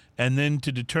Lounge, and then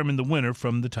to determine the winner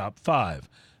from the top 5.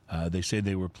 They say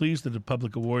they were pleased that the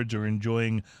public awards are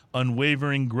enjoying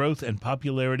unwavering growth and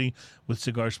popularity with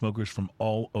cigar smokers from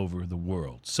all over the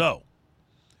world. So,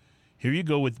 here you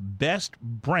go with Best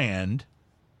Brand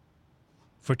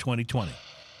for 2020.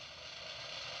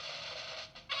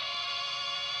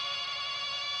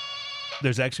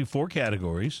 There's actually 4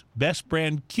 categories. Best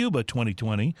Brand Cuba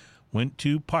 2020 went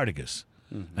to Partagas.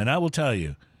 Mm-hmm. And I will tell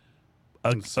you,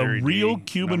 a real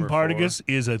Cuban Partagas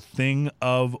is a thing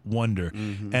of wonder.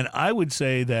 Mm-hmm. And I would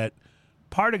say that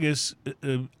Partagas,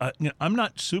 I'm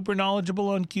not super knowledgeable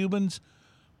on Cubans,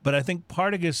 but I think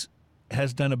Partagas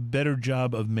has done a better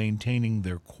job of maintaining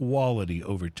their quality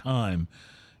over time.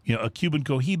 You know, a Cuban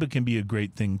Cohiba can be a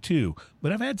great thing too,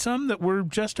 but I've had some that were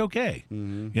just okay.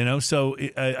 Mm-hmm. You know, so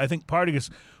I think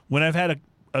Partagas, when I've had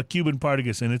a Cuban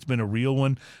Partagas, and it's been a real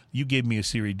one. You gave me a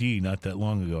Serie D not that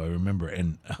long ago, I remember,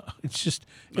 and it's just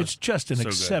an so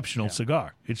exceptional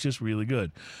cigar. It's just really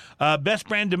good. Best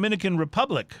Brand Dominican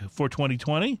Republic for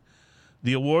 2020.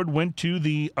 The award went to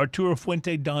the Arturo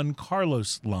Fuente Don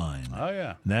Carlos line. Oh,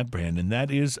 yeah. That brand, and that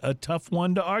is a tough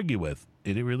one to argue with.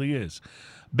 It really is.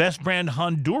 Best Brand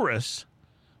Honduras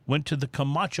went to the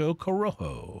Camacho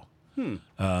Corojo.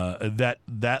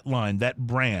 That line, that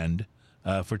brand,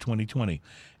 for 2020.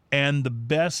 And the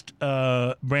Best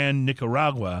Brand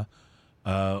Nicaragua,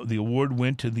 the award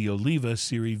went to the Oliva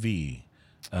Serie V.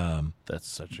 That's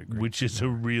such a great Which is a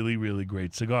really, really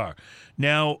great cigar.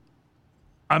 Now,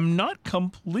 I'm not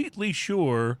completely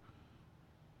sure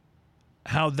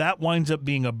how that winds up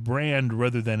being a brand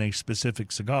rather than a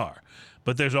specific cigar.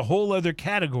 But there's a whole other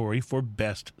category for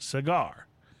Best Cigar.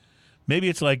 Maybe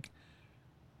it's like,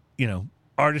 you know,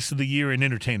 Artist of the Year and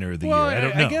Entertainer of the Year. I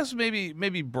don't know. I guess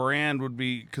maybe brand would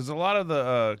be, because a lot of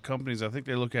the companies, I think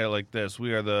they look at it like this.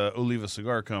 We are the Oliva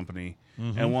Cigar Company,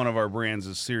 and one of our brands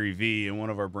is Serie V, and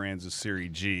one of our brands is Serie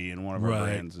G, and one of our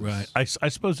brands is... Right. I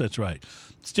suppose that's right.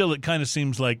 Still, it kind of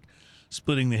seems like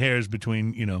splitting the hairs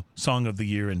between, you know, Song of the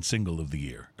Year and Single of the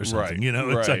Year or something. Right. You know,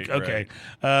 it's like, okay,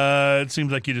 it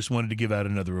seems like you just wanted to give out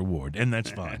another award, and that's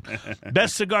fine.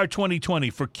 Best Cigar 2020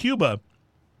 for Cuba.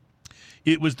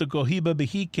 It was the Cohiba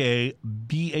Bejique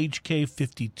BHK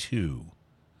 52.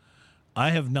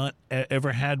 I have not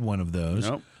ever had one of those.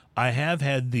 Nope. I have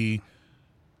had the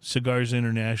Cigars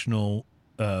International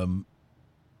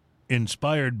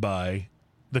inspired by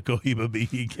the Cohiba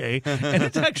Bejique, and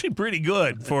it's actually pretty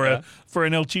good for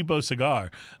an El Cheapo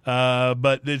cigar.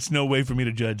 But it's no way for me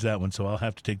to judge that one, so I'll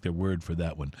have to take their word for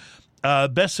that one.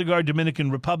 Best Cigar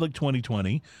Dominican Republic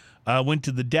 2020. Went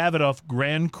to the Davidoff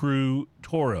Grand Cru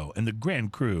Toro. And the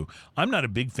Grand Cru, I'm not a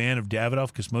big fan of Davidoff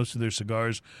because most of their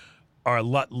cigars are a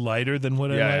lot lighter than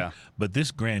what I like. Yeah. But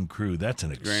this Grand Cru, that's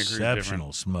an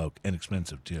exceptional smoke and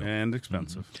expensive too. And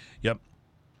expensive. Mm-hmm.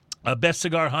 Yep. Best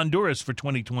Cigar Honduras for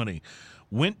 2020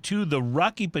 went to the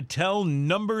Rocky Patel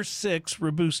No. 6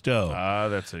 Robusto.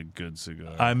 That's a good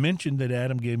cigar. I mentioned that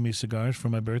Adam gave me cigars for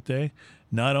my birthday.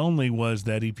 Not only was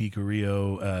that EP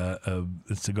Carrillo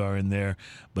a cigar in there,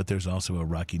 but there's also a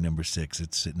Rocky No. 6.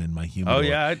 It's sitting in my humidor. Oh,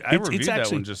 yeah. I reviewed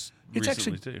that one just it's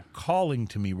recently, actually too. Calling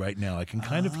to me right now. I can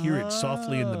kind of hear it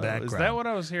softly in the background. Is that what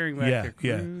I was hearing back there?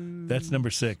 Yeah. That's No.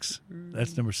 6.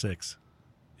 That's No. 6.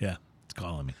 Yeah, it's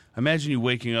calling me. Imagine you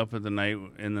waking up in the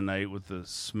night with the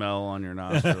smell on your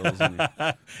nostrils. And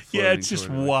yeah, it's just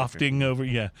wafting over.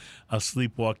 Yeah, I'll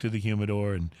sleepwalk to the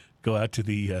humidor and go out to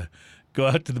the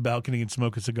balcony and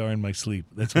smoke a cigar in my sleep.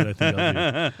 That's what I think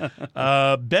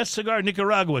I'll do. Best Cigar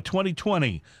Nicaragua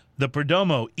 2020, the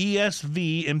Perdomo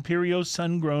ESV Imperio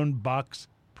Sun-Grown Box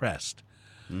Pressed.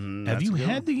 Have you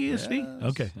had the ESV?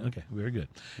 Yes. Okay, very good.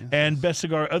 Yes. And Best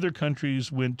Cigar other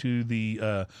countries went to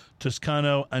the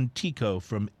Toscano Antico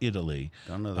from Italy.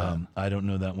 Don't know that. I don't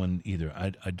know that one either.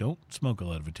 I don't smoke a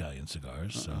lot of Italian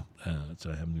cigars, so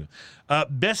I haven't.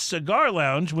 Best Cigar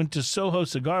Lounge went to Soho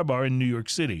Cigar Bar in New York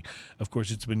City. Of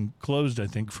course, it's been closed, I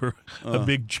think, for a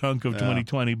big chunk of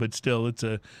 2020, but still, it's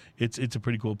a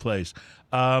pretty cool place.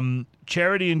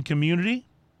 Charity and Community.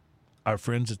 Our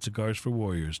friends at Cigars for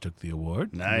Warriors took the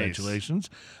award. Nice. Congratulations.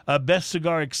 Best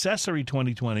Cigar Accessory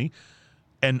 2020.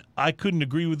 And I couldn't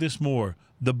agree with this more.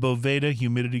 The Boveda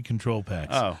Humidity Control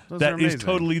Packs. Oh, those that are is amazing.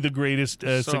 totally the greatest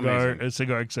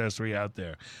cigar accessory out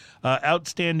there.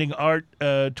 Outstanding Art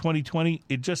 2020.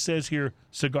 It just says here,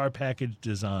 Cigar Package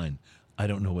Design. I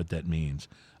don't know what that means.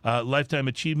 Lifetime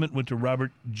Achievement went to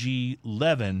Robert G.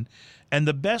 Levin. And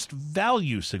the best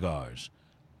value cigars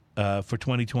for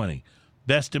 2020.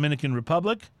 Best Dominican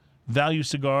Republic value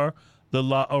cigar, the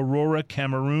La Aurora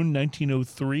Cameroon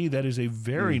 1903. That is a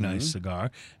very nice cigar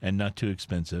and not too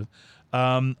expensive.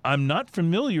 I'm not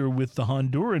familiar with the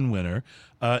Honduran winner.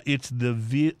 It's the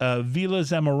Villa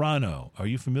Zamorano. Are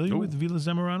you familiar with Villa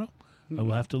Zamorano? I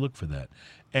will have to look for that.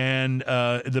 And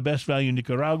the best value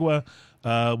Nicaragua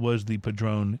was the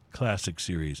Padron Classic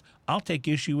Series. I'll take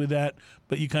issue with that,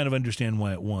 but you kind of understand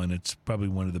why it won. It's probably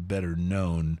one of the better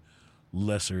known,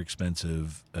 lesser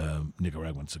expensive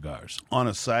Nicaraguan cigars. On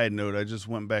a side note, I just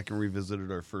went back and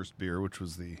revisited our first beer, which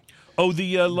was the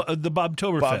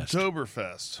Bobtoberfest.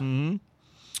 Bobtoberfest.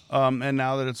 Mm-hmm. And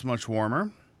now that it's much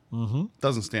warmer,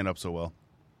 doesn't stand up so well.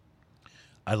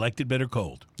 I liked it better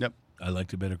cold. Yep. I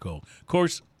liked it better cold. Of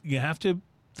course, you have to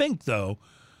think, though,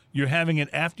 you're having it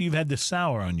after you've had the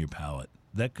sour on your palate.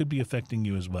 That could be affecting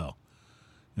you as well.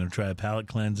 You want to try a palate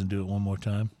cleanse and do it one more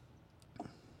time?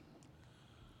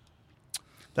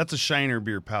 That's a Shiner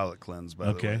beer palate cleanse,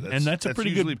 by the way. And that's a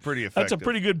pretty usually good, pretty effective. That's a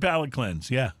pretty good palate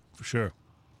cleanse, yeah, for sure.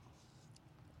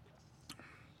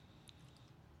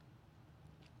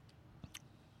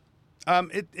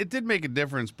 It did make a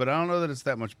difference, but I don't know that it's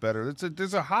that much better.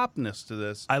 There's a hopness to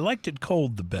this. I liked it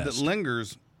cold the best. That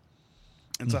lingers.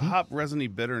 It's a hop resiny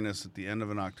bitterness at the end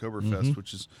of an Oktoberfest,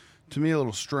 which is to me a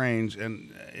little strange.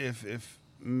 And if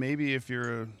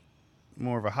you're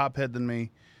more of a hop head than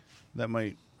me, that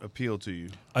might appeal to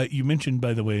you. You mentioned,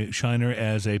 by the way, Shiner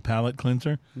as a palate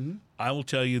cleanser. I will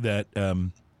tell you that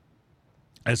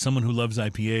as someone who loves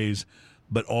IPAs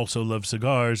but also loves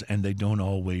cigars, and they don't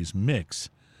always mix,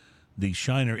 the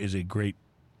Shiner is a great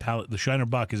palate. The Shiner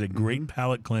Bock is a great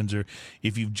palate cleanser.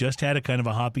 If you've just had a kind of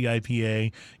a hoppy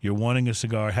IPA, you're wanting a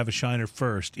cigar, have a Shiner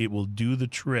first. It will do the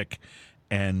trick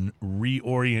and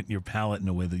reorient your palate in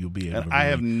a way that you'll be able to I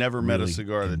have never met a really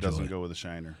cigar that enjoy. doesn't go with a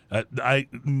Shiner.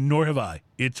 Nor have I.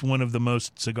 It's one of the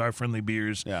most cigar-friendly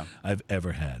beers I've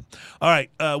ever had. All right,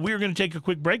 we are going to take a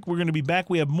quick break. We're going to be back.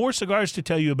 We have more cigars to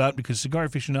tell you about because Cigar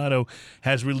Aficionado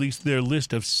has released their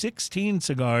list of 16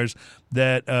 cigars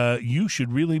that you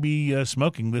should really be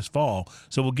smoking this fall.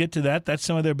 So we'll get to that. That's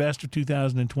some of their best of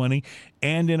 2020.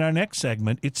 And in our next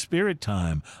segment, it's Spirit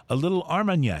Time, a little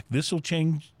Armagnac. This will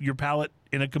change your palate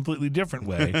in a completely different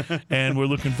way. And we're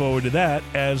looking forward to that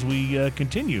as we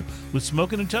continue with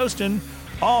Smoking and Toasting,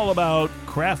 all about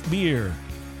craft beer,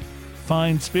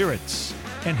 fine spirits,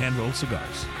 and hand-rolled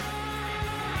cigars.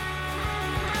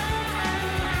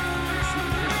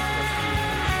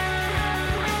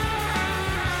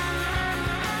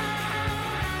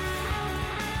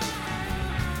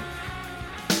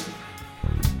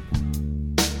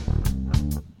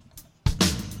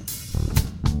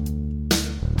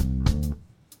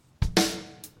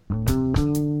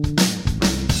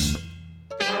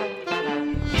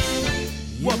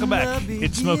 Welcome back.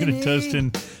 It's Smoking and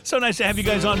Toasting. So nice to have you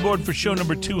guys on board for show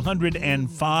number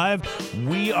 205.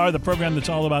 We are the program that's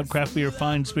all about craft beer,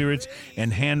 fine spirits,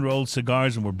 and hand-rolled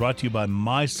cigars, and we're brought to you by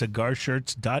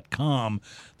mycigarshirts.com.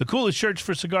 The coolest shirts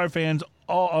for cigar fans,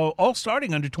 all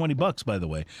starting under $20, by the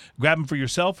way. Grab them for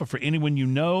yourself or for anyone you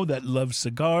know that loves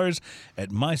cigars at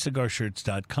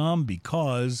mycigarshirts.com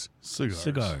because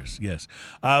cigars, yes.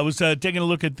 I was taking a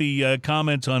look at the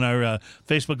comments on our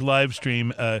Facebook live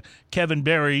stream. Kevin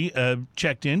Berry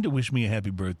checked in to wish me a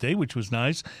happy birthday, which was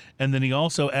nice. And then he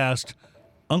also asked,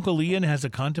 Uncle Ian has a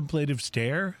contemplative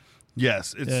stare?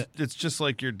 Yes, it's just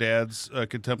like your dad's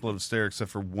contemplative stare, except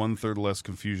for 1/3 less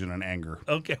confusion and anger.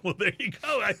 Okay, well there you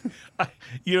go.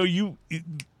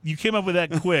 You came up with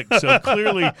that quick, so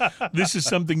clearly this is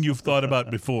something you've thought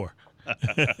about before.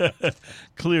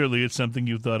 Clearly, it's something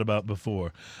you've thought about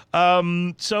before.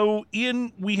 So,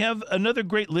 Ian, we have another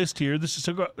great list here. This is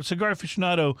Cigar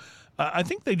Aficionado. I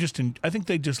think they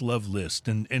just love lists,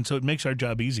 and so it makes our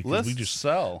job easy. Lists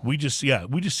sell. We just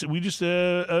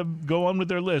go on with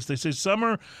their list. They say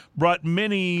summer brought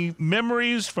many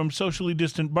memories, from socially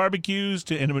distant barbecues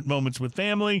to intimate moments with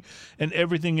family and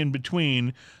everything in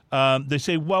between. They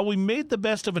say while we made the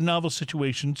best of a novel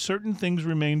situation, certain things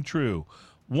remain true.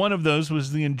 One of those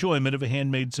was the enjoyment of a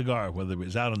handmade cigar, whether it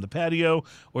was out on the patio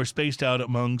or spaced out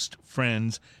amongst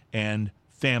friends and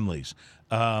families.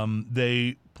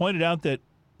 They pointed out that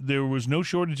there was no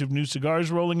shortage of new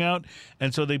cigars rolling out,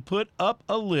 and so they put up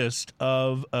a list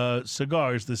of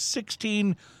cigars, the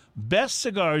 16 best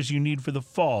cigars you need for the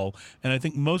fall, and I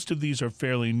think most of these are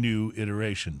fairly new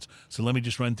iterations. So let me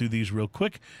just run through these real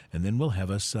quick, and then we'll have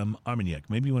us some Armagnac.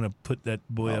 Maybe you want to put that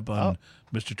boy up on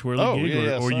Mr.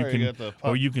 Twirligig,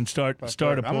 or you can start a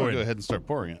pouring. I'm gonna go ahead and start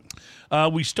pouring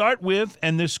it. We start with,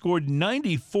 and this scored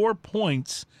 94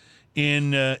 points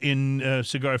in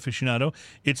Cigar Aficionado.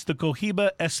 It's the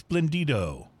Cohiba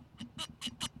Esplendido.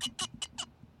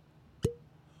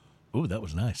 Oh, that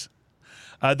was nice.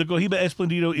 The Cohiba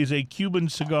Esplendido is a Cuban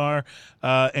cigar,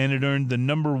 and it earned the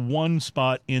number 1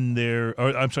 spot in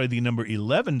the number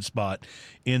 11 spot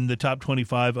in the top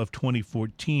 25 of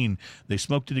 2014. They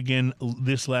smoked it again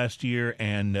this last year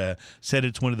and said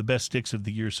it's one of the best sticks of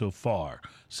the year so far.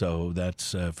 So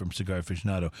that's from Cigar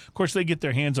Aficionado. Of course, they get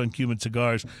their hands on Cuban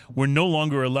cigars. We're no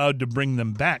longer allowed to bring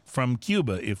them back from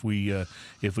Cuba if we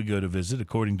go to visit,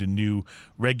 according to new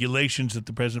regulations that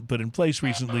the president put in place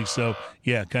recently. So,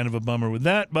 yeah, kind of a bummer with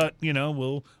that, but,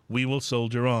 we will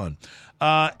soldier on.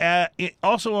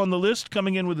 Also on the list,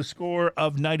 coming in with a score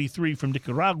of 93 from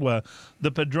Nicaragua, the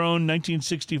Padron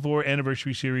 1964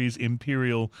 Anniversary Series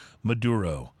Imperial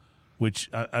Maduro, which,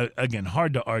 again,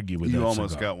 hard to argue with. You that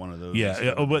almost cigar. got one of those.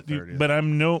 Yeah, but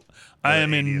I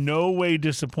am in no way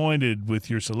disappointed with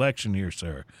your selection here,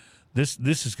 sir. This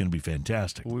is going to be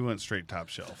fantastic. We went straight top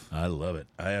shelf. I love it.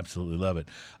 I absolutely love it.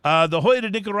 The Joya de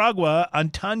Nicaragua,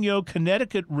 Antaño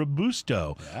Connecticut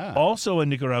Robusto, also a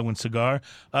Nicaraguan cigar,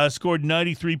 scored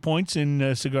 93 points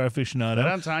in Cigar Aficionado.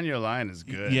 That Antaño line is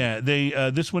good. Yeah,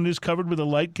 this one is covered with a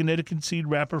light Connecticut seed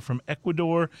wrapper from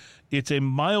Ecuador. It's a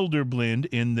milder blend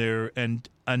in their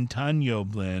Antaño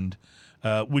blend,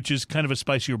 which is kind of a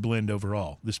spicier blend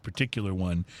overall. This particular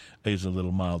one is a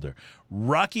little milder.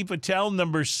 Rocky Patel,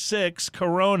 number 6,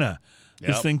 Corona. Yep.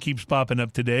 This thing keeps popping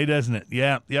up today, doesn't it?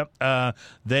 Yeah, yep.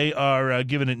 They are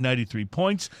giving it 93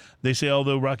 points. They say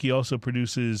although Rocky also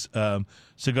produces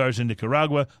cigars in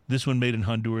Nicaragua, this one made in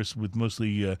Honduras with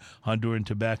mostly Honduran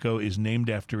tobacco is named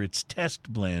after its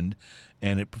test blend,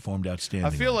 and it performed outstanding. I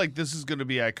feel like this is going to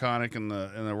be iconic in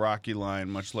the Rocky line,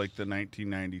 much like the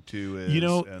 1992 is.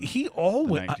 He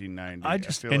always 1990. I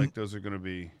feel like those are going to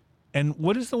be. And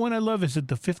what is the one I love? Is it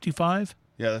the 55?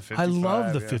 Yeah, the 55. I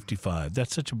love the 55.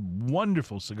 That's such a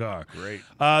wonderful cigar. Great.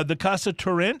 The Casa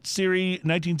Torrent Series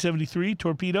 1973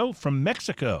 Torpedo from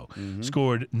Mexico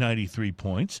scored 93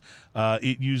 points.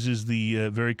 It uses the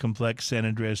very complex San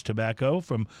Andres tobacco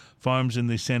from farms in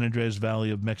the San Andres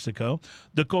Valley of Mexico.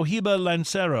 The Cohiba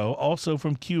Lancero, also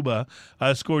from Cuba,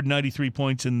 scored 93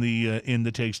 points in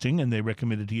the tasting, and they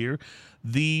recommend it here.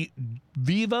 The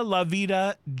Viva la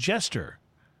Vida Jester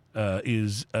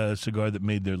is a cigar that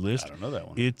made their list. I don't know that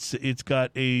one. It's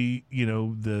got a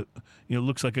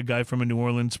looks like a guy from a New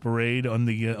Orleans parade on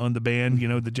the band,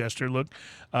 the Jester look.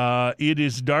 It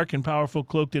is dark and powerful,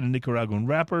 cloaked in a Nicaraguan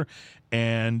wrapper,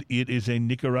 and it is a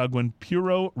Nicaraguan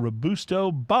Puro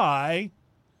Robusto by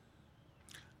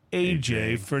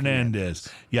AJ Fernandez.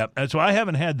 Yep. So I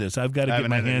haven't had this. I've got to get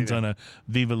my hands on a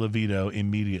Viva La Vida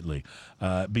immediately,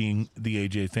 being the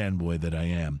AJ fanboy that I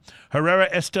am. Herrera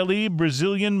Esteli,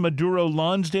 Brazilian Maduro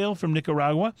Lonsdale from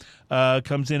Nicaragua,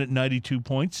 comes in at 92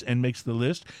 points and makes the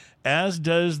list, as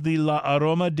does the La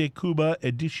Aroma de Cuba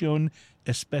Edición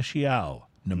Especial,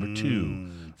 number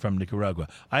 2 from Nicaragua.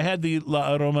 I had the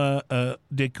La Aroma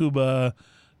de Cuba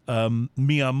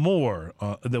Mi Amor,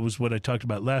 that was what I talked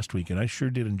about last week, and I sure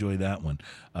did enjoy that one.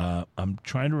 I'm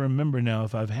trying to remember now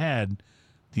if I've had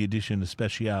the edition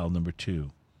Especial number 2.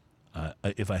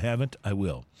 If I haven't, I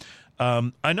will.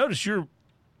 I noticed you're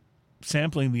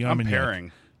sampling the Armagnac. I'm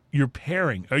pairing. You're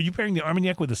pairing. Are you pairing the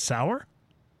Armagnac with a sour?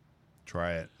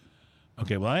 Try it.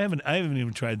 Okay, well, I haven't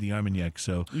even tried the Armagnac,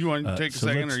 so you want to take a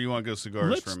second, or you want to go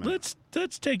cigars for a minute?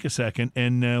 Let's take a second,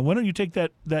 and why don't you take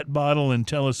that bottle and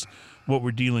tell us what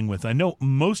we're dealing with? I know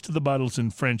most of the bottle's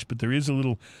in French, but there is a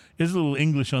little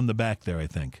English on the back there, I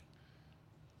think.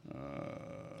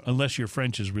 Unless your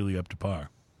French is really up to par.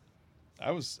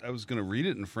 I was going to read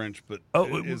it in French, but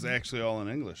it is actually all in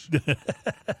English.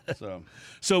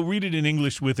 So read it in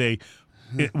English with an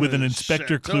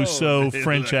Inspector Clouseau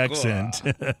French accent.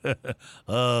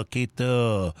 Oh,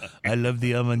 Quito, I love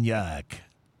the Armagnac.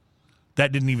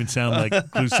 That didn't even sound like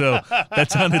Clouseau.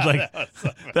 That sounded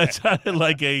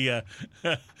like a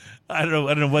I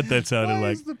don't know what that sounded like. Why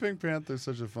is the Pink Panther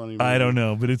such a funny movie? I don't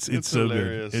know, but it's so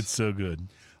hilarious. Good. It's so good.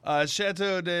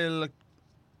 Chateau de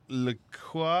La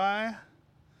Croix,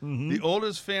 the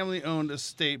oldest family-owned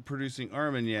estate producing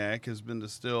Armagnac, has been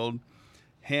distilling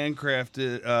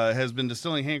handcrafted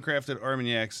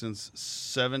Armagnac since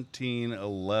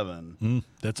 1711.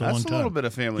 That's a long time. That's a little bit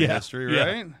of family history,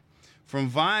 right? Yeah. From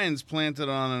vines planted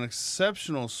on an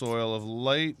exceptional soil of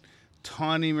light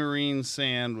tawny marine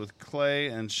sand with clay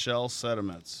and shell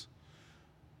sediments.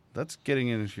 That's getting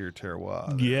into your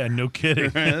terroir. Yeah, no kidding.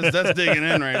 That's digging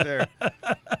in right there.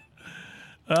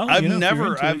 Well, I've if you're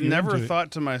never into it.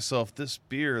 thought to myself, this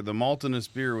beer, the maltinous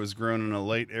beer, was grown in a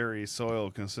late airy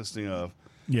soil consisting of.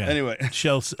 Yeah. Anyway,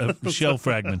 shell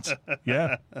fragments.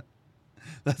 Yeah.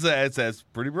 That's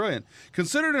pretty brilliant.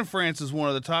 Considered in France as one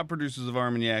of the top producers of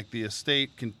Armagnac, the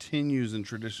estate continues in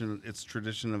its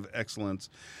tradition of excellence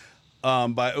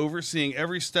by overseeing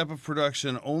every step of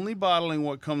production, only bottling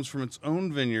what comes from its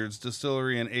own vineyards,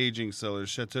 distillery, and aging cellars.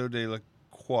 Chateau de la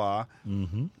Croix.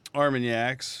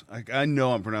 Armagnacs, I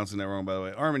know I'm pronouncing that wrong, by the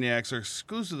way. Armagnacs are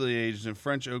exclusively aged in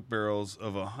French oak barrels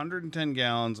of 110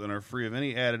 gallons and are free of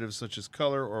any additives such as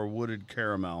color or wooded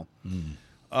caramel.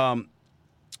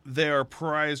 They are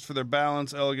prized for their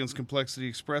balance, elegance, complexity,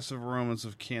 expressive aromas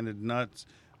of candied nuts,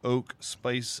 oak,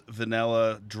 spice,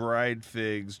 vanilla, dried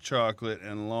figs, chocolate,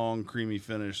 and long, creamy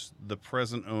finish. The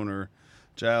present owner,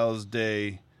 Giles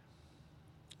de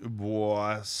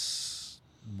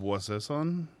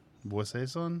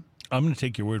Boissaison? I'm going to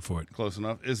take your word for it. Close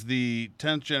enough. Is the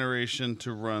 10th generation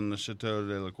to run the Chateau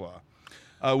de la Croix.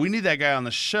 We need that guy on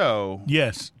the show.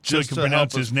 Yes, so I Just can to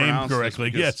pronounce help his us name pronounce this, correctly.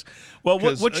 because- Yes. Well,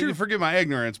 what's your... forgive my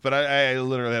ignorance, but I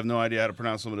literally have no idea how to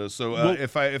pronounce some of those. So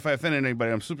if I offended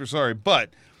anybody, I'm super sorry. But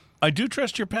I do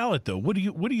trust your palate, though. What do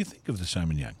you think of the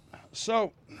Armagnac?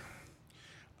 so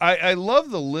I love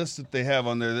the list that they have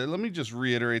on there. Let me just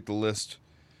reiterate the list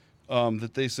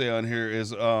that they say on here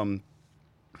is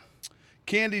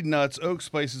candied nuts, oak,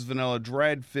 spices, vanilla,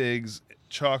 dried figs,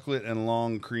 chocolate, and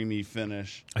long creamy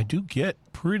finish. I do get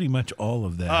pretty much all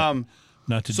of that.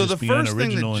 Not to So just the be first thing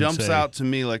unoriginal that jumps and say, out to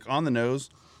me, like on the nose,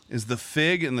 is the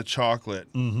fig and the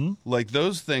chocolate. Mm-hmm. Like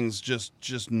those things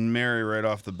just marry right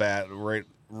off the bat, right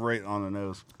on the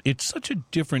nose. it's such a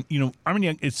different,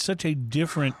 Armagnac, it's such a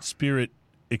different spirit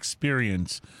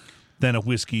experience than a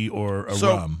whiskey or a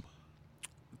rum.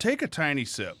 Take a tiny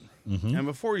sip, and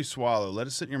before you swallow, let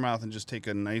it sit in your mouth and just take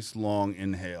a nice long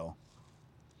inhale.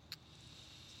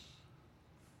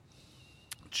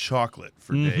 Chocolate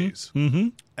for days. Mm-hmm.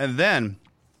 And then...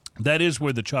 That is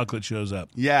where the chocolate shows up.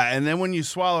 Yeah, and then when you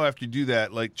swallow after you do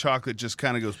that, like chocolate just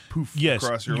kind of goes poof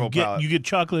across your whole palate. You get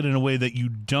chocolate in a way that you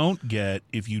don't get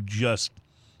if you just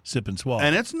sip and swallow.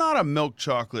 And it's not a milk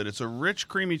chocolate; it's a rich,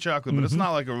 creamy chocolate, but it's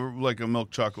not like a milk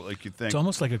chocolate like you think. It's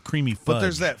almost like a creamy fudge. But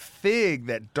there's that fig,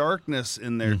 that darkness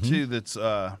in there too.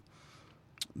 That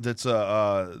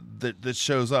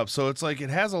shows up. So it's like it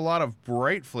has a lot of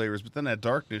bright flavors, but then that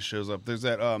darkness shows up. There's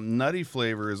that nutty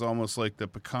flavor, is almost like the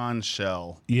pecan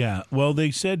shell. Yeah. Well, they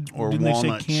said, Or didn't they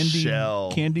walnut say candied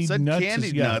shell. candied Said nuts?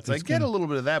 Candied Yeah, nuts. I it's get kinda- a little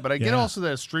bit of that, but I get Yeah. also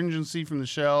that astringency from the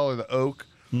shell or the oak.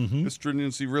 The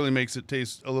astringency really makes it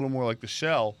taste a little more like the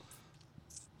shell.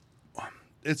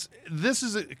 This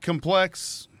is a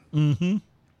complex and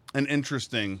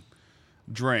interesting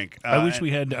drink. I wish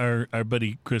we had our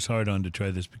buddy Chris Hart on to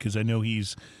try this, because I know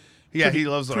he's he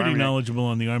loves the pretty Armagnac. knowledgeable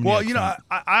on the Armagnac. Well,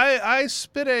 front. I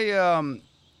spit a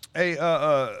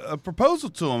proposal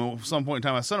to him at some point in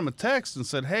time. I sent him a text and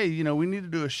said, "Hey, we need to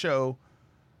do a show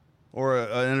or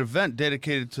an event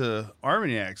dedicated to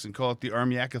Armagnacs and call it the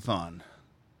Armagnacathon."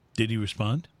 Did he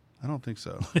respond? I don't think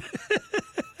so.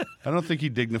 I don't think he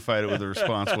dignified it with a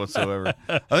response whatsoever.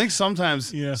 I think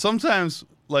sometimes,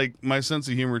 like my sense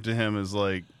of humor to him is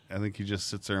like, I think he just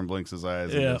sits there and blinks his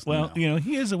eyes. And Yeah, goes, well, "No."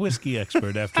 he is a whiskey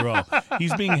expert after all.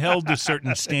 He's being held to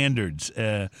certain standards,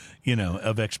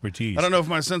 of expertise. I don't know if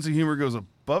my sense of humor goes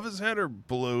above his head or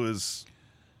below his,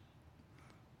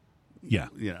 Yeah.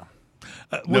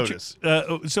 notice.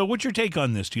 So what's your take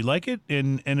on this? Do you like it?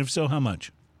 And if so, how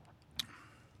much?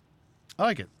 I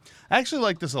like it. I actually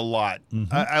like this a lot.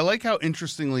 I like how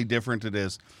interestingly different it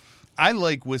is. I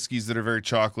like whiskeys that are very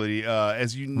chocolatey.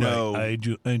 As you know, Right.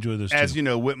 I enjoy this as too. you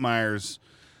know, Whitmire's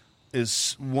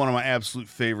is one of my absolute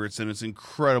favorites, and it's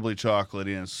incredibly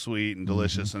chocolatey and sweet and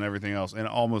delicious and everything else, and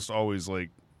almost always like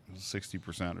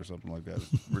 60% or something like that.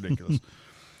 It's ridiculous.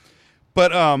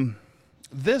 But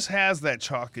this has that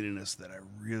chocolateiness that I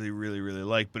really, really, really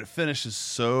like, but it finishes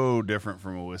so different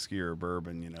from a whiskey or a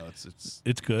bourbon.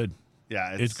 It's good.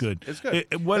 Yeah, It's good. It's good.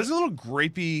 What- There's a little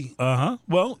grapey.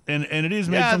 Well, and it is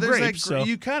made from there's grapes. that. So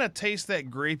You kind of taste that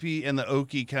grapey and the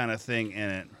oaky kind of thing in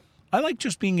it. I like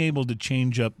just being able to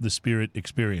change up the spirit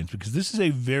experience, because this is a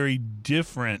very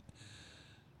different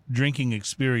drinking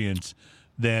experience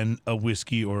than a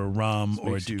whiskey or a rum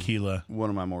or a Makes you tequila. one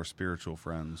of my more spiritual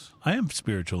friends. I am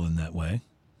spiritual in that way.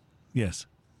 Yes.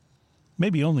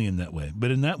 Maybe only in that way,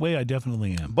 but in that way I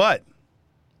definitely am. But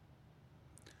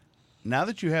Now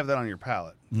that you have that on your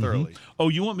palate thoroughly, Oh,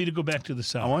 you want me to go back to the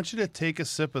sour? I want you to take a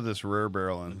sip of this Rare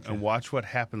Barrel and watch what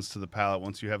happens to the palate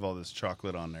once you have all this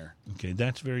chocolate on there. Okay,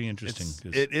 that's very interesting.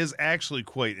 It is actually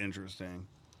quite interesting.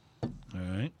 All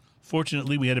right.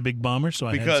 Fortunately, we had a big bomber, so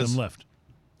I had some left.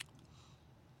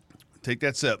 Take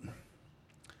that sip.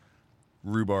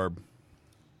 Rhubarb.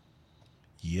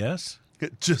 Yes.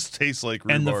 It just tastes like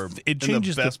And rhubarb it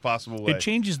changes in the best possible way. It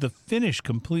changes the finish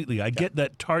completely. I get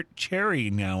that tart cherry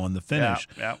now on the finish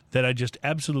that I just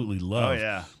absolutely love. Oh,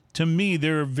 yeah. To me,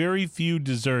 there are very few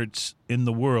desserts in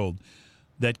the world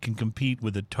that can compete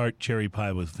with a tart cherry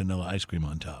pie with vanilla ice cream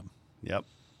on top. Yep.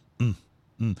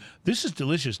 This is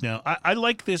delicious. Now, I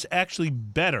like this actually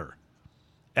better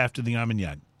after the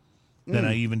Armagnac than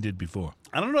I even did before.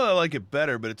 I don't know that I like it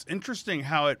better, but it's interesting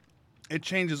how it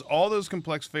changes all those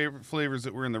complex flavors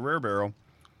that were in the Rare Barrel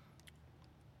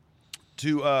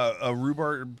to a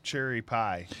rhubarb cherry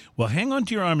pie. Well, hang on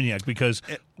to your Armagnac because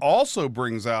It also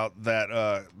brings out that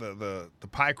the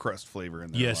pie crust flavor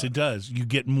in there. yes, it does. You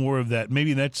get more of that.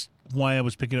 Maybe that's why I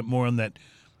was picking up more on that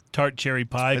tart cherry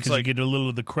pie because you get a little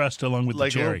of the crust along with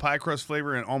like the a cherry. little pie crust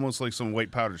flavor and almost like some white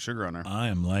powdered sugar on there. I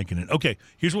am liking it. Okay,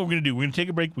 here's what we're going to do. We're going to take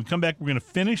a break. We come back. We're going to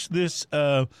finish this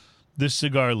this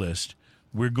cigar list.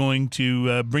 We're going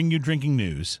to bring you drinking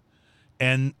news,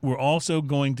 and we're also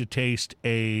going to taste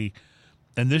and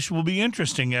this will be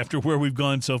interesting after where we've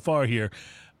gone so far here,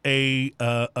 a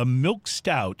milk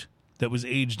stout that was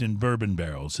aged in bourbon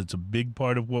barrels. It's a big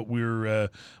part of what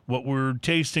we're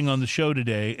tasting on the show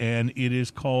today, and it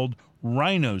is called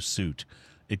Rhino Suit.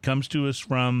 It comes to us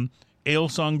from Ale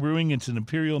Song Brewing. It's an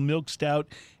imperial milk stout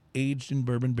aged in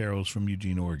bourbon barrels from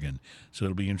Eugene, Oregon. So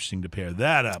it'll be interesting to pair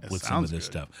that up with some of this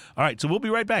stuff. All right, so we'll be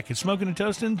right back. It's Smoking and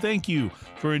Toasting. Thank you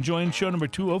for enjoying show number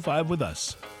 205 with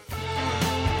us.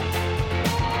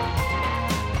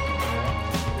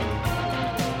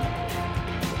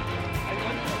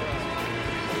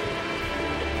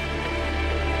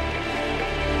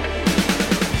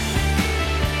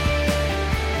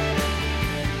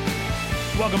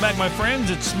 Welcome back, my friends.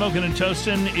 It's Smoking and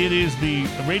Toasting. It is the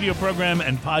radio program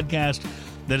and podcast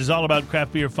that is all about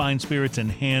craft beer, fine spirits,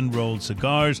 and hand-rolled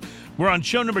cigars. We're on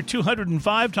show number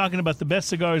 205, talking about the best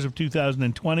cigars of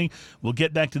 2020. We'll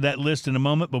get back to that list in a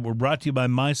moment, but we're brought to you by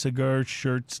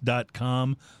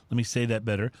MyCigarShirts.com. Let me say that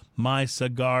better.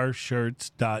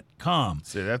 MyCigarShirts.com.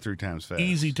 Say that 3 times fast.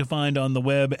 Easy to find on the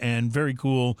web and very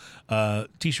cool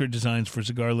T-shirt designs for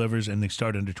cigar lovers, and they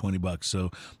start under $20, so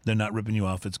they're not ripping you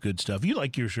off. It's good stuff. You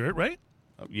like your shirt, right?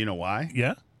 You know why?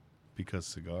 Yeah? Because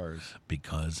cigars.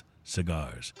 Because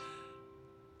cigars.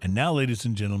 And now, ladies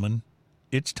and gentlemen,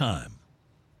 it's time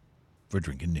for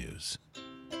Drinking News.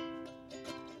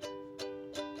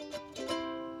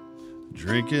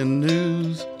 Drinking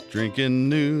news, drinking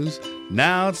news.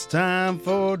 Now it's time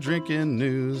for drinking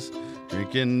news.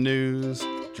 Drinking news,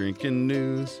 drinking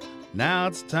news. Now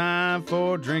it's time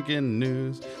for drinking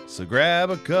news. So grab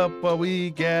a cup while we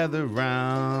gather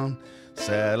round.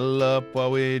 Saddle up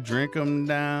while we drink 'em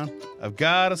down. I've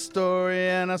got a story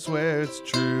and I swear it's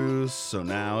true. So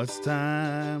now it's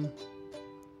time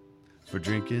for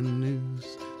drinking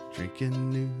news,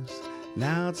 drinking news.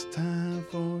 Now it's time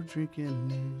for drinking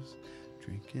news,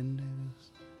 drinking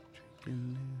news, drinking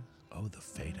news. Oh, the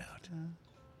fade out.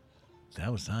 That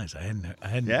was nice. I hadn't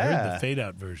heard the fade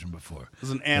out version before. It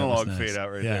was an analog nice. fade out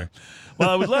right there. Well,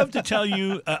 I would love to tell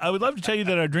you.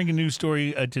 That our drinking news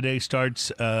story today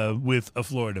starts with a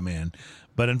Florida man,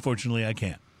 but unfortunately, I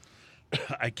can't.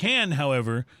 I can,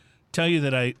 however, tell you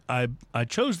that I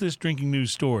chose this drinking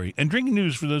news story. And drinking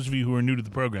news, for those of you who are new to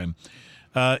the program,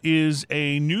 is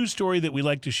a news story that we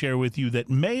like to share with you that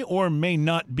may or may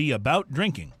not be about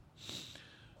drinking,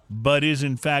 but is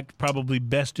in fact probably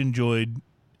best enjoyed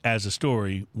as a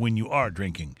story when you are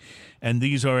drinking. And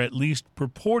these are at least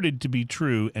purported to be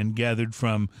true and gathered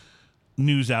from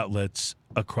news outlets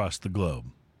across the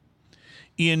globe.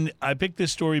 Ian, I picked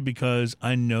this story because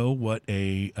I know what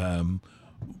a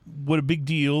big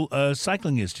deal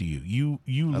cycling is to you.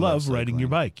 You love riding your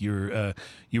bike. You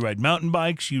ride mountain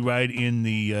bikes. You ride in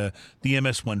the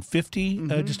MS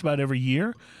 150 just about every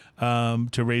year.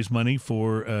 To raise money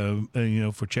for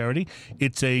for charity.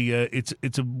 It's a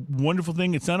wonderful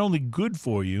thing. It's not only good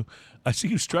for you. I see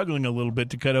you struggling a little bit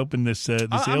to cut open this Ale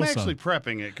Song. I'm actually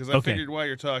prepping it because I figured while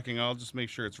you're talking, I'll just make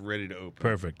sure it's ready to open.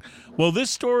 Perfect. Well, this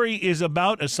story is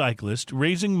about a cyclist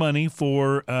raising money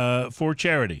for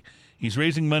charity. He's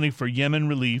raising money for Yemen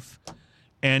relief,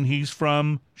 and he's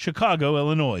from Chicago,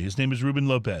 Illinois. His name is Ruben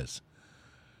Lopez.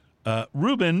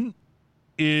 Ruben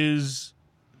is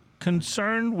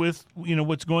concerned with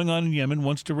what's going on in Yemen,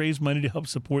 wants to raise money to help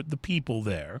support the people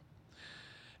there.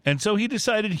 And so he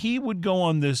decided he would go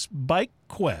on this bike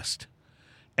quest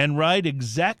and ride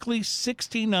exactly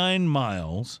 69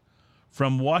 miles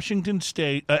from Washington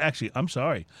State.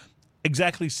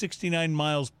 Exactly 69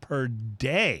 miles per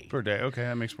day. Per day. Okay,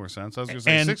 that makes more sense. I was going to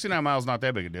say 69 miles, not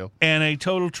that big a deal. And a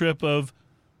total trip of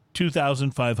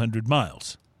 2,500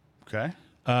 miles. Okay.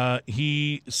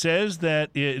 He says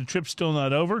that the trip's still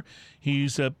not over.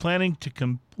 He's planning to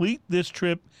complete this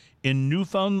trip in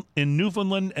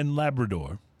Newfoundland and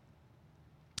Labrador.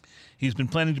 He's been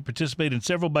planning to participate in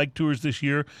several bike tours this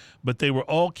year, but they were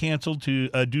all canceled due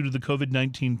to the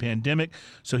COVID-19 pandemic.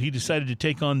 So he decided to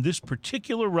take on this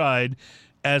particular ride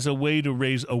as a way to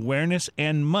raise awareness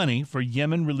and money for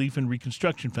Yemen Relief and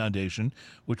Reconstruction Foundation,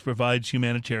 which provides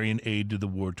humanitarian aid to the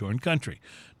war-torn country.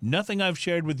 Nothing I've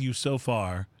shared with you so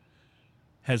far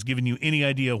has given you any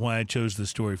idea why I chose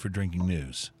this story for Drinking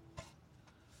News.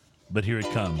 But here it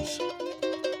comes.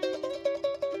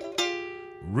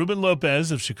 Ruben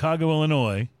Lopez of Chicago,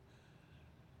 Illinois,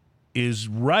 is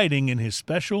riding in his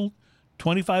special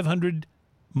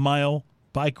 2,500-mile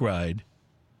bike ride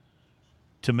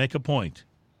to make a point.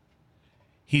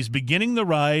 He's beginning the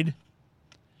ride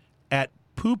at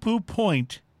Poo Poo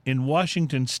Point in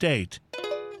Washington State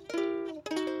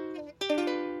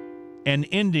and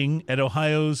ending at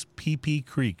Ohio's Pee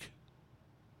Creek.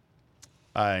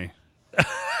 I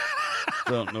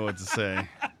don't know what to say.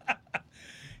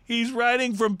 He's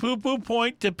riding from Poo Poo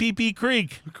Point to Pee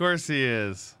Creek. Of course he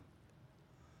is.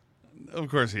 Of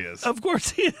course he is. Of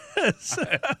course he is.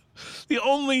 The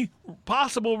only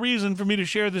possible reason for me to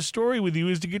share this story with you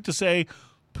is to get to say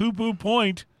Poo Poo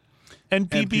Point and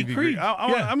Pee Creek.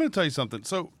 I'm going to tell you something.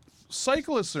 So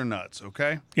cyclists are nuts,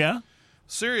 okay? Yeah?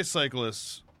 Serious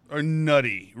cyclists are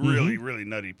nutty, really, really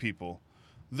nutty people.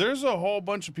 There's a whole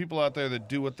bunch of people out there that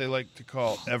do what they like to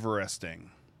call Everesting.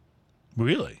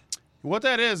 Really? What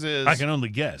that is I can only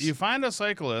guess. You find a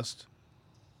cyclist,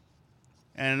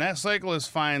 and that cyclist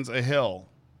finds a hill,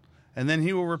 and then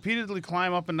he will repeatedly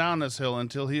climb up and down this hill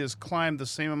until he has climbed the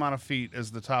same amount of feet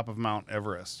as the top of Mount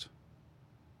Everest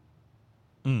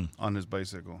on his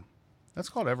bicycle. That's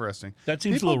called Everesting. That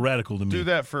seems People a little radical to me. do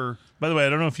that for... By the way, I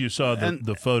don't know if you saw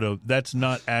the photo. That's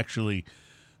not actually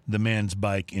the man's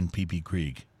bike in Pee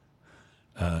Creek.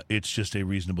 It's just a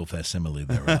reasonable facsimile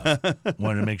thereof.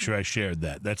 Wanted to make sure I shared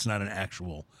that. That's not an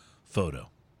actual photo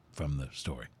from the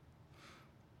story.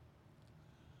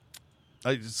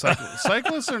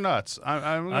 Cyclists are nuts.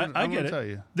 I'm going to tell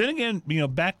you. Then again,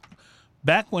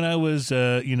 back when I was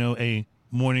a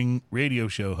morning radio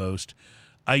show host,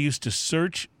 I used to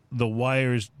search the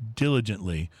wires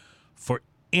diligently for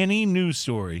any news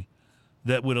story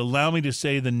that would allow me to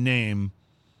say the name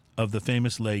of the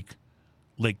famous Lake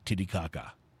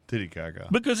Titicaca.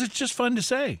 Because it's just fun to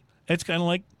say. It's kind of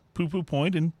like Poo Poo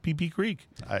Point and Pee Creek.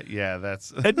 Yeah,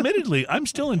 that's... Admittedly, I'm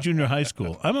still in junior high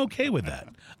school. I'm okay with that.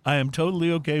 I am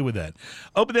totally okay with that.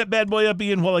 Open that bad boy up,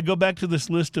 Ian, while I go back to this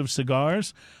list of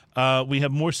cigars. We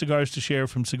have more cigars to share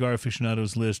from Cigar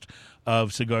Aficionado's list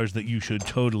of cigars that you should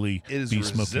totally be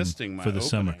smoking for the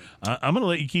summer. I'm going to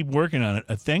let you keep working on it.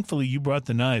 Thankfully, you brought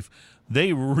the knife.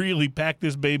 They really packed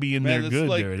this baby in there good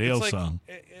there at Ale Song.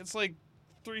 It's like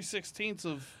 3/16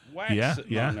 of wax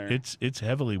sitting on there. It's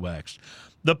heavily waxed.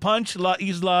 The Punch La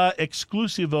Isla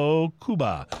Exclusivo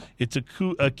Cuba. It's a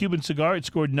Cuban cigar. It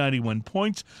scored 91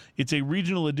 points. It's a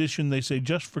regional edition, they say,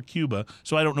 just for Cuba.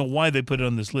 So I don't know why they put it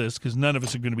on this list, because none of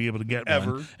us are going to be able to get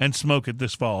one and smoke it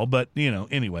this fall. But,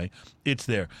 anyway, it's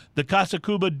there. The Casa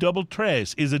Cuba Double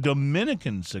Tres is a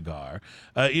Dominican cigar.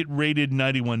 It rated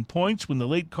 91 points. When the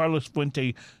late Carlos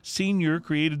Fuente Sr.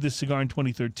 created this cigar in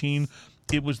 2013,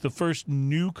 it was the first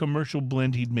new commercial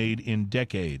blend he'd made in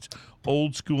decades.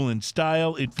 Old school in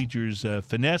style, it features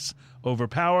finesse over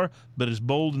power, but is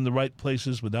bold in the right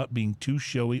places without being too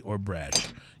showy or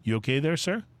brash. You okay there,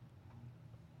 sir?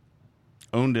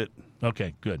 Owned it.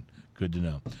 Okay, good. Good to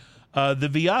know. The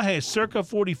Viaje Circa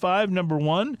 45, number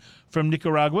 1, from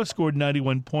Nicaragua, scored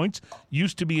 91 points.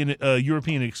 Used to be a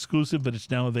European exclusive, but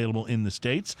it's now available in the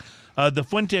States. The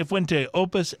Fuente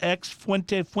Opus X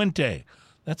Fuente.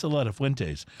 That's a lot of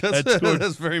Fuentes.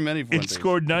 That's very many Fuentes. It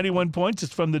scored 91 points.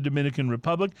 It's from the Dominican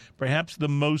Republic, perhaps the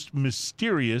most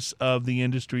mysterious of the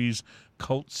industry's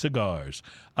cult cigars.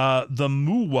 The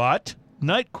Muwat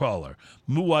Nightcrawler.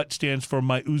 Muwat stands for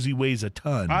My Uzi Weighs a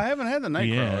Ton. I haven't had the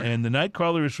Nightcrawler. Yeah, and the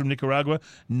Nightcrawler is from Nicaragua.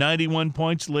 91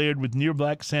 points, layered with near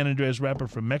black San Andres wrapper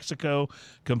from Mexico,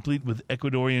 complete with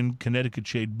Ecuadorian Connecticut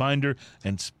shade binder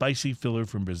and spicy filler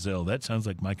from Brazil. That sounds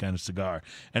like my kind of cigar.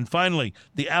 And finally,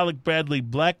 the Alec Bradley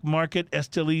Black Market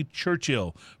Esteli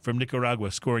Churchill from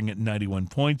Nicaragua, scoring at 91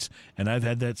 points. And I've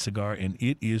had that cigar, and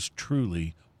it is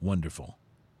truly wonderful.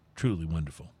 truly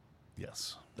wonderful.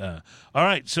 Yes. All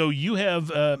right, so you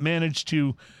have managed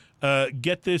to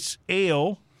get this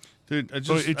ale. Dude, I it's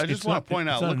just not- want to point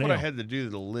it's out, not look an what I ale. had to do to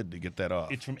the lid to get that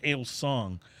off. It's from Ale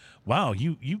Song. Wow,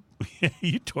 you you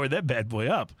tore that bad boy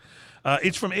up.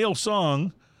 It's from Ale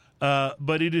Song,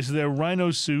 but it is their Rhino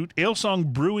Suit. Ale Song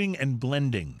Brewing and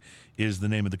Blending is the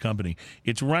name of the company.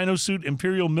 It's Rhino Suit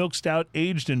Imperial Milk Stout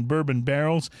aged in bourbon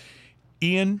barrels.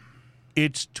 Ian,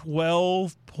 it's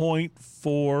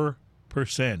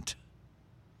 12.4%.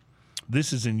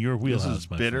 This is in your This wheelhouse,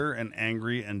 is my friend. bitter and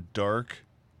angry and dark,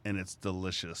 and it's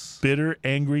delicious. Bitter,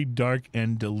 angry, dark,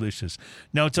 and delicious.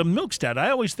 Now, it's a milk stout. I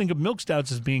always think of milk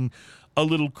stouts as being a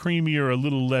little creamier, a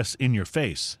little less in your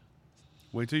face.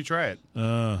 Wait till you try it.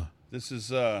 This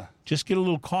is Just get a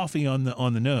little coffee on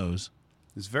the nose.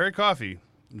 it's very coffee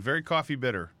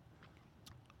bitter.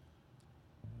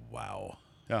 Wow.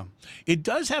 Yeah. It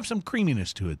does have some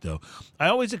creaminess to it, though. I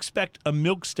always expect a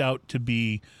milk stout to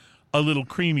be a little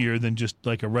creamier than just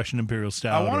like a Russian Imperial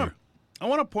Stout. I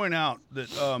want to point out that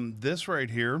this right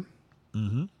here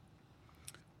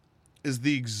is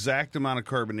the exact amount of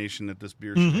carbonation that this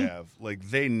beer should have. Like,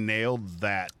 they nailed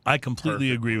that. I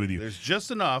completely agree with you. There's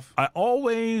just enough. I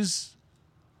always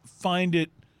find it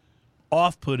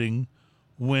off-putting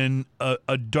when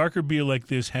a darker beer like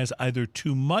this has either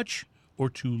too much or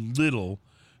too little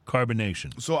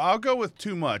carbonation. So I'll go with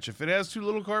too much. If it has too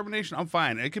little carbonation, I'm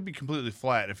fine. It could be completely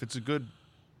flat. If it's a good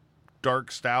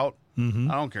dark stout, I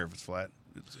don't care if it's flat.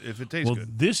 If it tastes Well,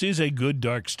 good. this is a good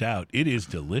dark stout. It is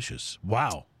delicious.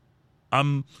 Wow.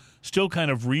 I'm still kind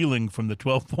of reeling from the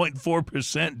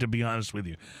 12.4%, to be honest with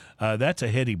you. That's a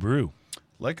heady brew.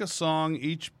 Like a song,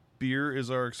 each beer is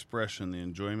our expression. The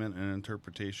enjoyment and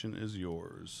interpretation is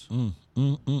yours.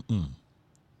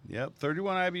 Yep,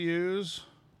 31 IBUs.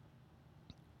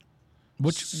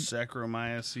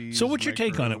 Saccharomyces. So what's your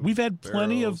take on it? We've had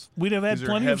plenty of These are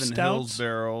plenty of Heaven Hills stouts.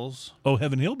 barrels. Oh,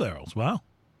 Heaven Hill barrels. Wow.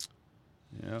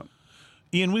 Yep.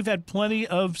 Ian, we've had plenty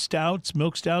of stouts,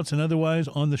 milk stouts and otherwise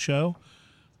on the show.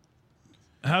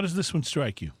 How does this one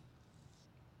strike you?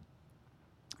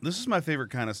 This is my favorite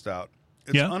kind of stout.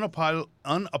 It's Yeah?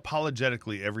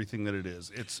 unapologetically everything that it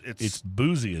is. It's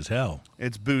boozy as hell.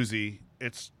 It's boozy.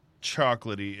 It's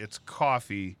chocolatey. It's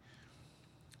coffee.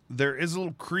 There is a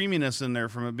little creaminess in there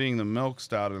from it being the milk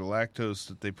stout or the lactose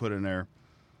that they put in there.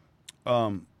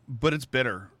 But it's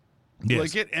bitter. Yes.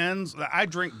 Like it ends. I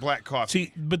drink black coffee.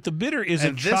 See, but the bitter isn't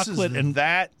and this chocolate is and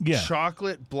that yeah.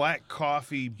 chocolate black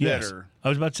coffee yes. bitter. I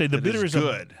was about to say the that bitter is is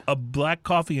good. a black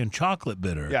coffee and chocolate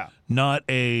bitter. Yeah. Not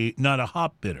a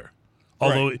hop bitter.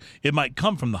 Although Right. it might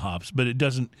come from the hops, but it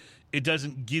doesn't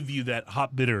give you that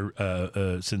hop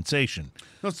bitter sensation.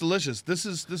 No, it's delicious. This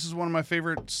is one of my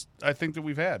favorites. I think that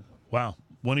we've had. Wow.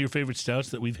 One of your favorite stouts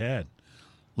that we've had.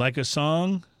 Like a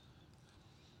song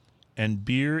and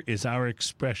beer is our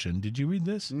expression. Did you read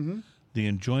this? Mm-hmm. The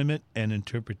enjoyment and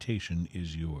interpretation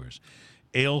is yours.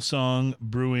 Ale Song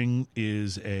Brewing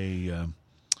is a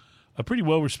pretty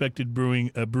well-respected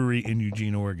brewery in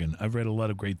Eugene, Oregon. I've read a lot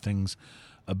of great things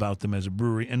about them as a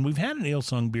brewery, and we've had an Ale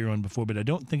Song beer on before, but I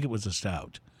don't think it was a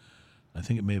stout. I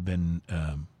think it may have been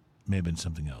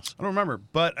something else. I don't remember,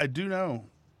 but I do know.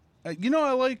 I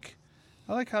like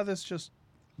how this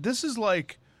is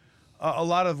like a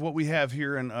lot of what we have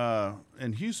here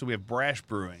in Houston. We have Brash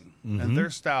Brewing, and their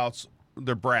stouts,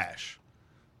 they're brash.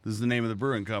 This is the name of the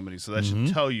brewing company, so that should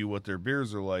tell you what their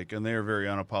beers are like, and they are very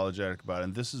unapologetic about it.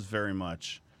 And this is very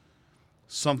much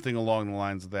something along the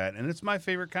lines of that, and it's my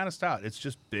favorite kind of stout. It's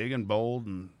just big and bold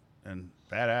and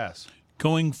badass.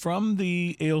 Going from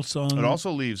the Ale Song... It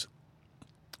also leaves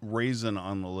raisin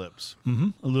on the lips.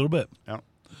 a little bit. Yeah.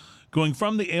 Going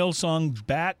from the Ale Song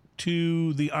back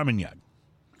to the Armagnac.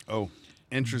 Oh,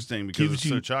 interesting, because Gives it's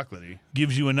so you- chocolatey.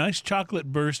 Gives you a nice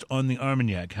chocolate burst on the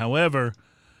Armagnac. However,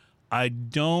 I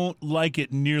don't like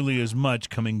it nearly as much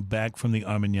coming back from the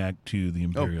Armagnac to the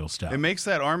Imperial Stout. It makes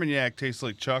that Armagnac taste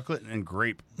like chocolate and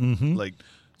grape, like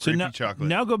So grapey chocolate.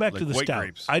 now go back like to the white stout.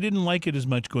 grapes. I didn't like it as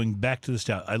much going back to the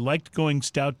stout. I liked going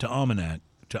stout to Armagnac.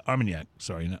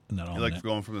 Sorry, not You Almanac. like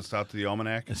going from the stout to the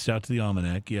almanac? Stout to the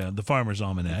Almanac, yeah. The Farmer's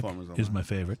Almanac Farmer's is Almanac. my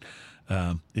favorite.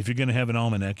 If you're going to have an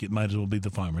almanac, it might as well be the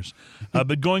Farmer's.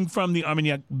 But going from the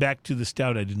Armagnac back to the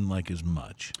stout, I didn't like as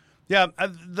much. Yeah,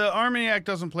 the Armagnac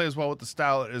doesn't play as well with the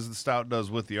stout as the stout does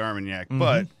with the Armagnac, Mm-hmm.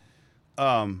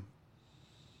 but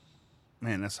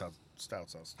man, that's how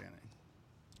stout's outstanding.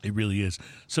 It really is.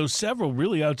 So several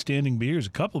really outstanding beers, a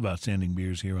couple of outstanding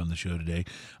beers here on the show today.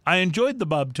 I enjoyed the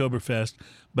Bobtoberfest,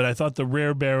 but I thought the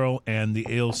Rare Barrel and the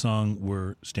Ale Song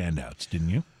were standouts, didn't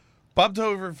you?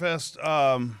 Bobtoberfest,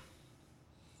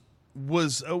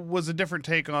 was a different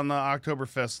take on the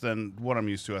Oktoberfest than what I'm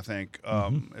used to. I think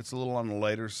it's a little on the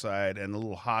lighter side and a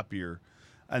little hoppier,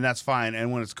 and that's fine.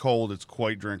 And when it's cold, it's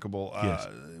quite drinkable. Yes.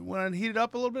 When it heated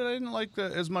up a little bit, I didn't like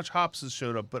as much hops as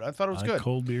showed up, but I thought it was good.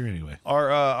 Cold beer anyway.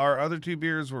 Our other two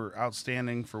beers were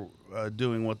outstanding for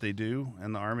doing what they do,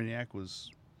 and the Armagnac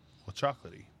was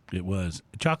chocolatey. It was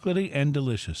chocolatey and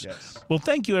delicious. Yes. Well,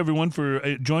 thank you, everyone,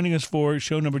 for joining us for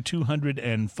show number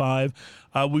 205.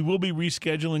 We will be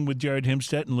rescheduling with Jared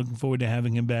Himstedt and looking forward to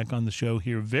having him back on the show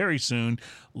here very soon.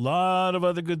 A lot of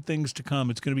other good things to come.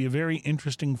 It's going to be a very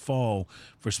interesting fall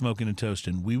for Smoking and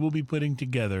Toasting. We will be putting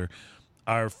together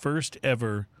our first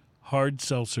ever hard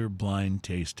seltzer blind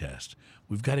taste test.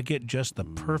 We've got to get just the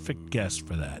perfect guest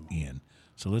for that, Ian.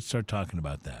 So let's start talking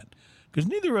about that. Because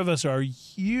neither of us are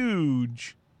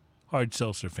huge hard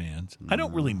seltzer fans. I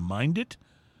don't really mind it,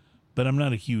 but I'm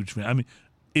not a huge fan. I mean,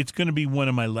 it's going to be one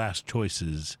of my last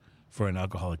choices for an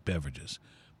alcoholic beverages.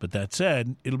 But that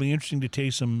said, it'll be interesting to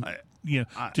taste them.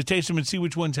 To taste them and see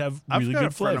which ones have really I've got good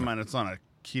a friend flavor. of mine that's on a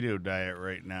keto diet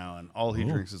right now, and all he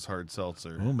drinks is hard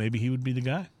seltzer. Well, maybe he would be the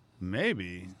guy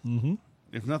Maybe.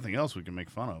 If nothing else, we can make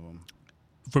fun of him.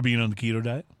 for being on the keto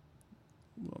diet.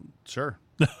 Sure.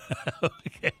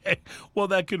 Okay. Well,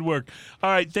 that could work. All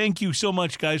right. Thank you so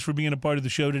much, guys, for being a part of the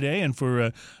show today and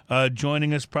for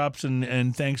joining us. Props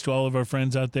and thanks to all of our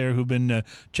friends out there who've been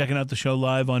checking out the show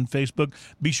live on Facebook.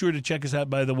 Be sure to check us out,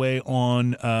 by the way,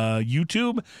 on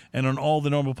YouTube and on all the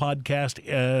normal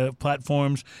podcast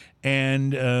platforms.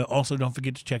 And also don't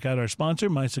forget to check out our sponsor,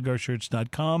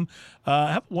 MyCigarShirts.com.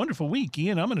 Have a wonderful week,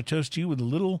 Ian. I'm going to toast you with a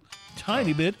little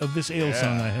tiny bit of this ale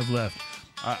song I have left.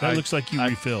 That looks like you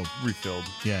refilled. Refilled.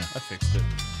 Yeah. I fixed it.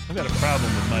 I've got a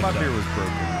problem with my My cup. beer was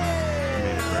broken. I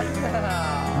made it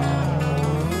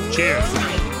right. Cheers.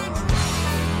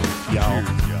 Y'all.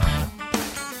 Cheers, y'all.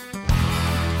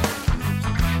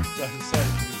 I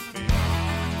decided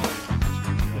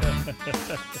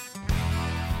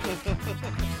to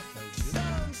do the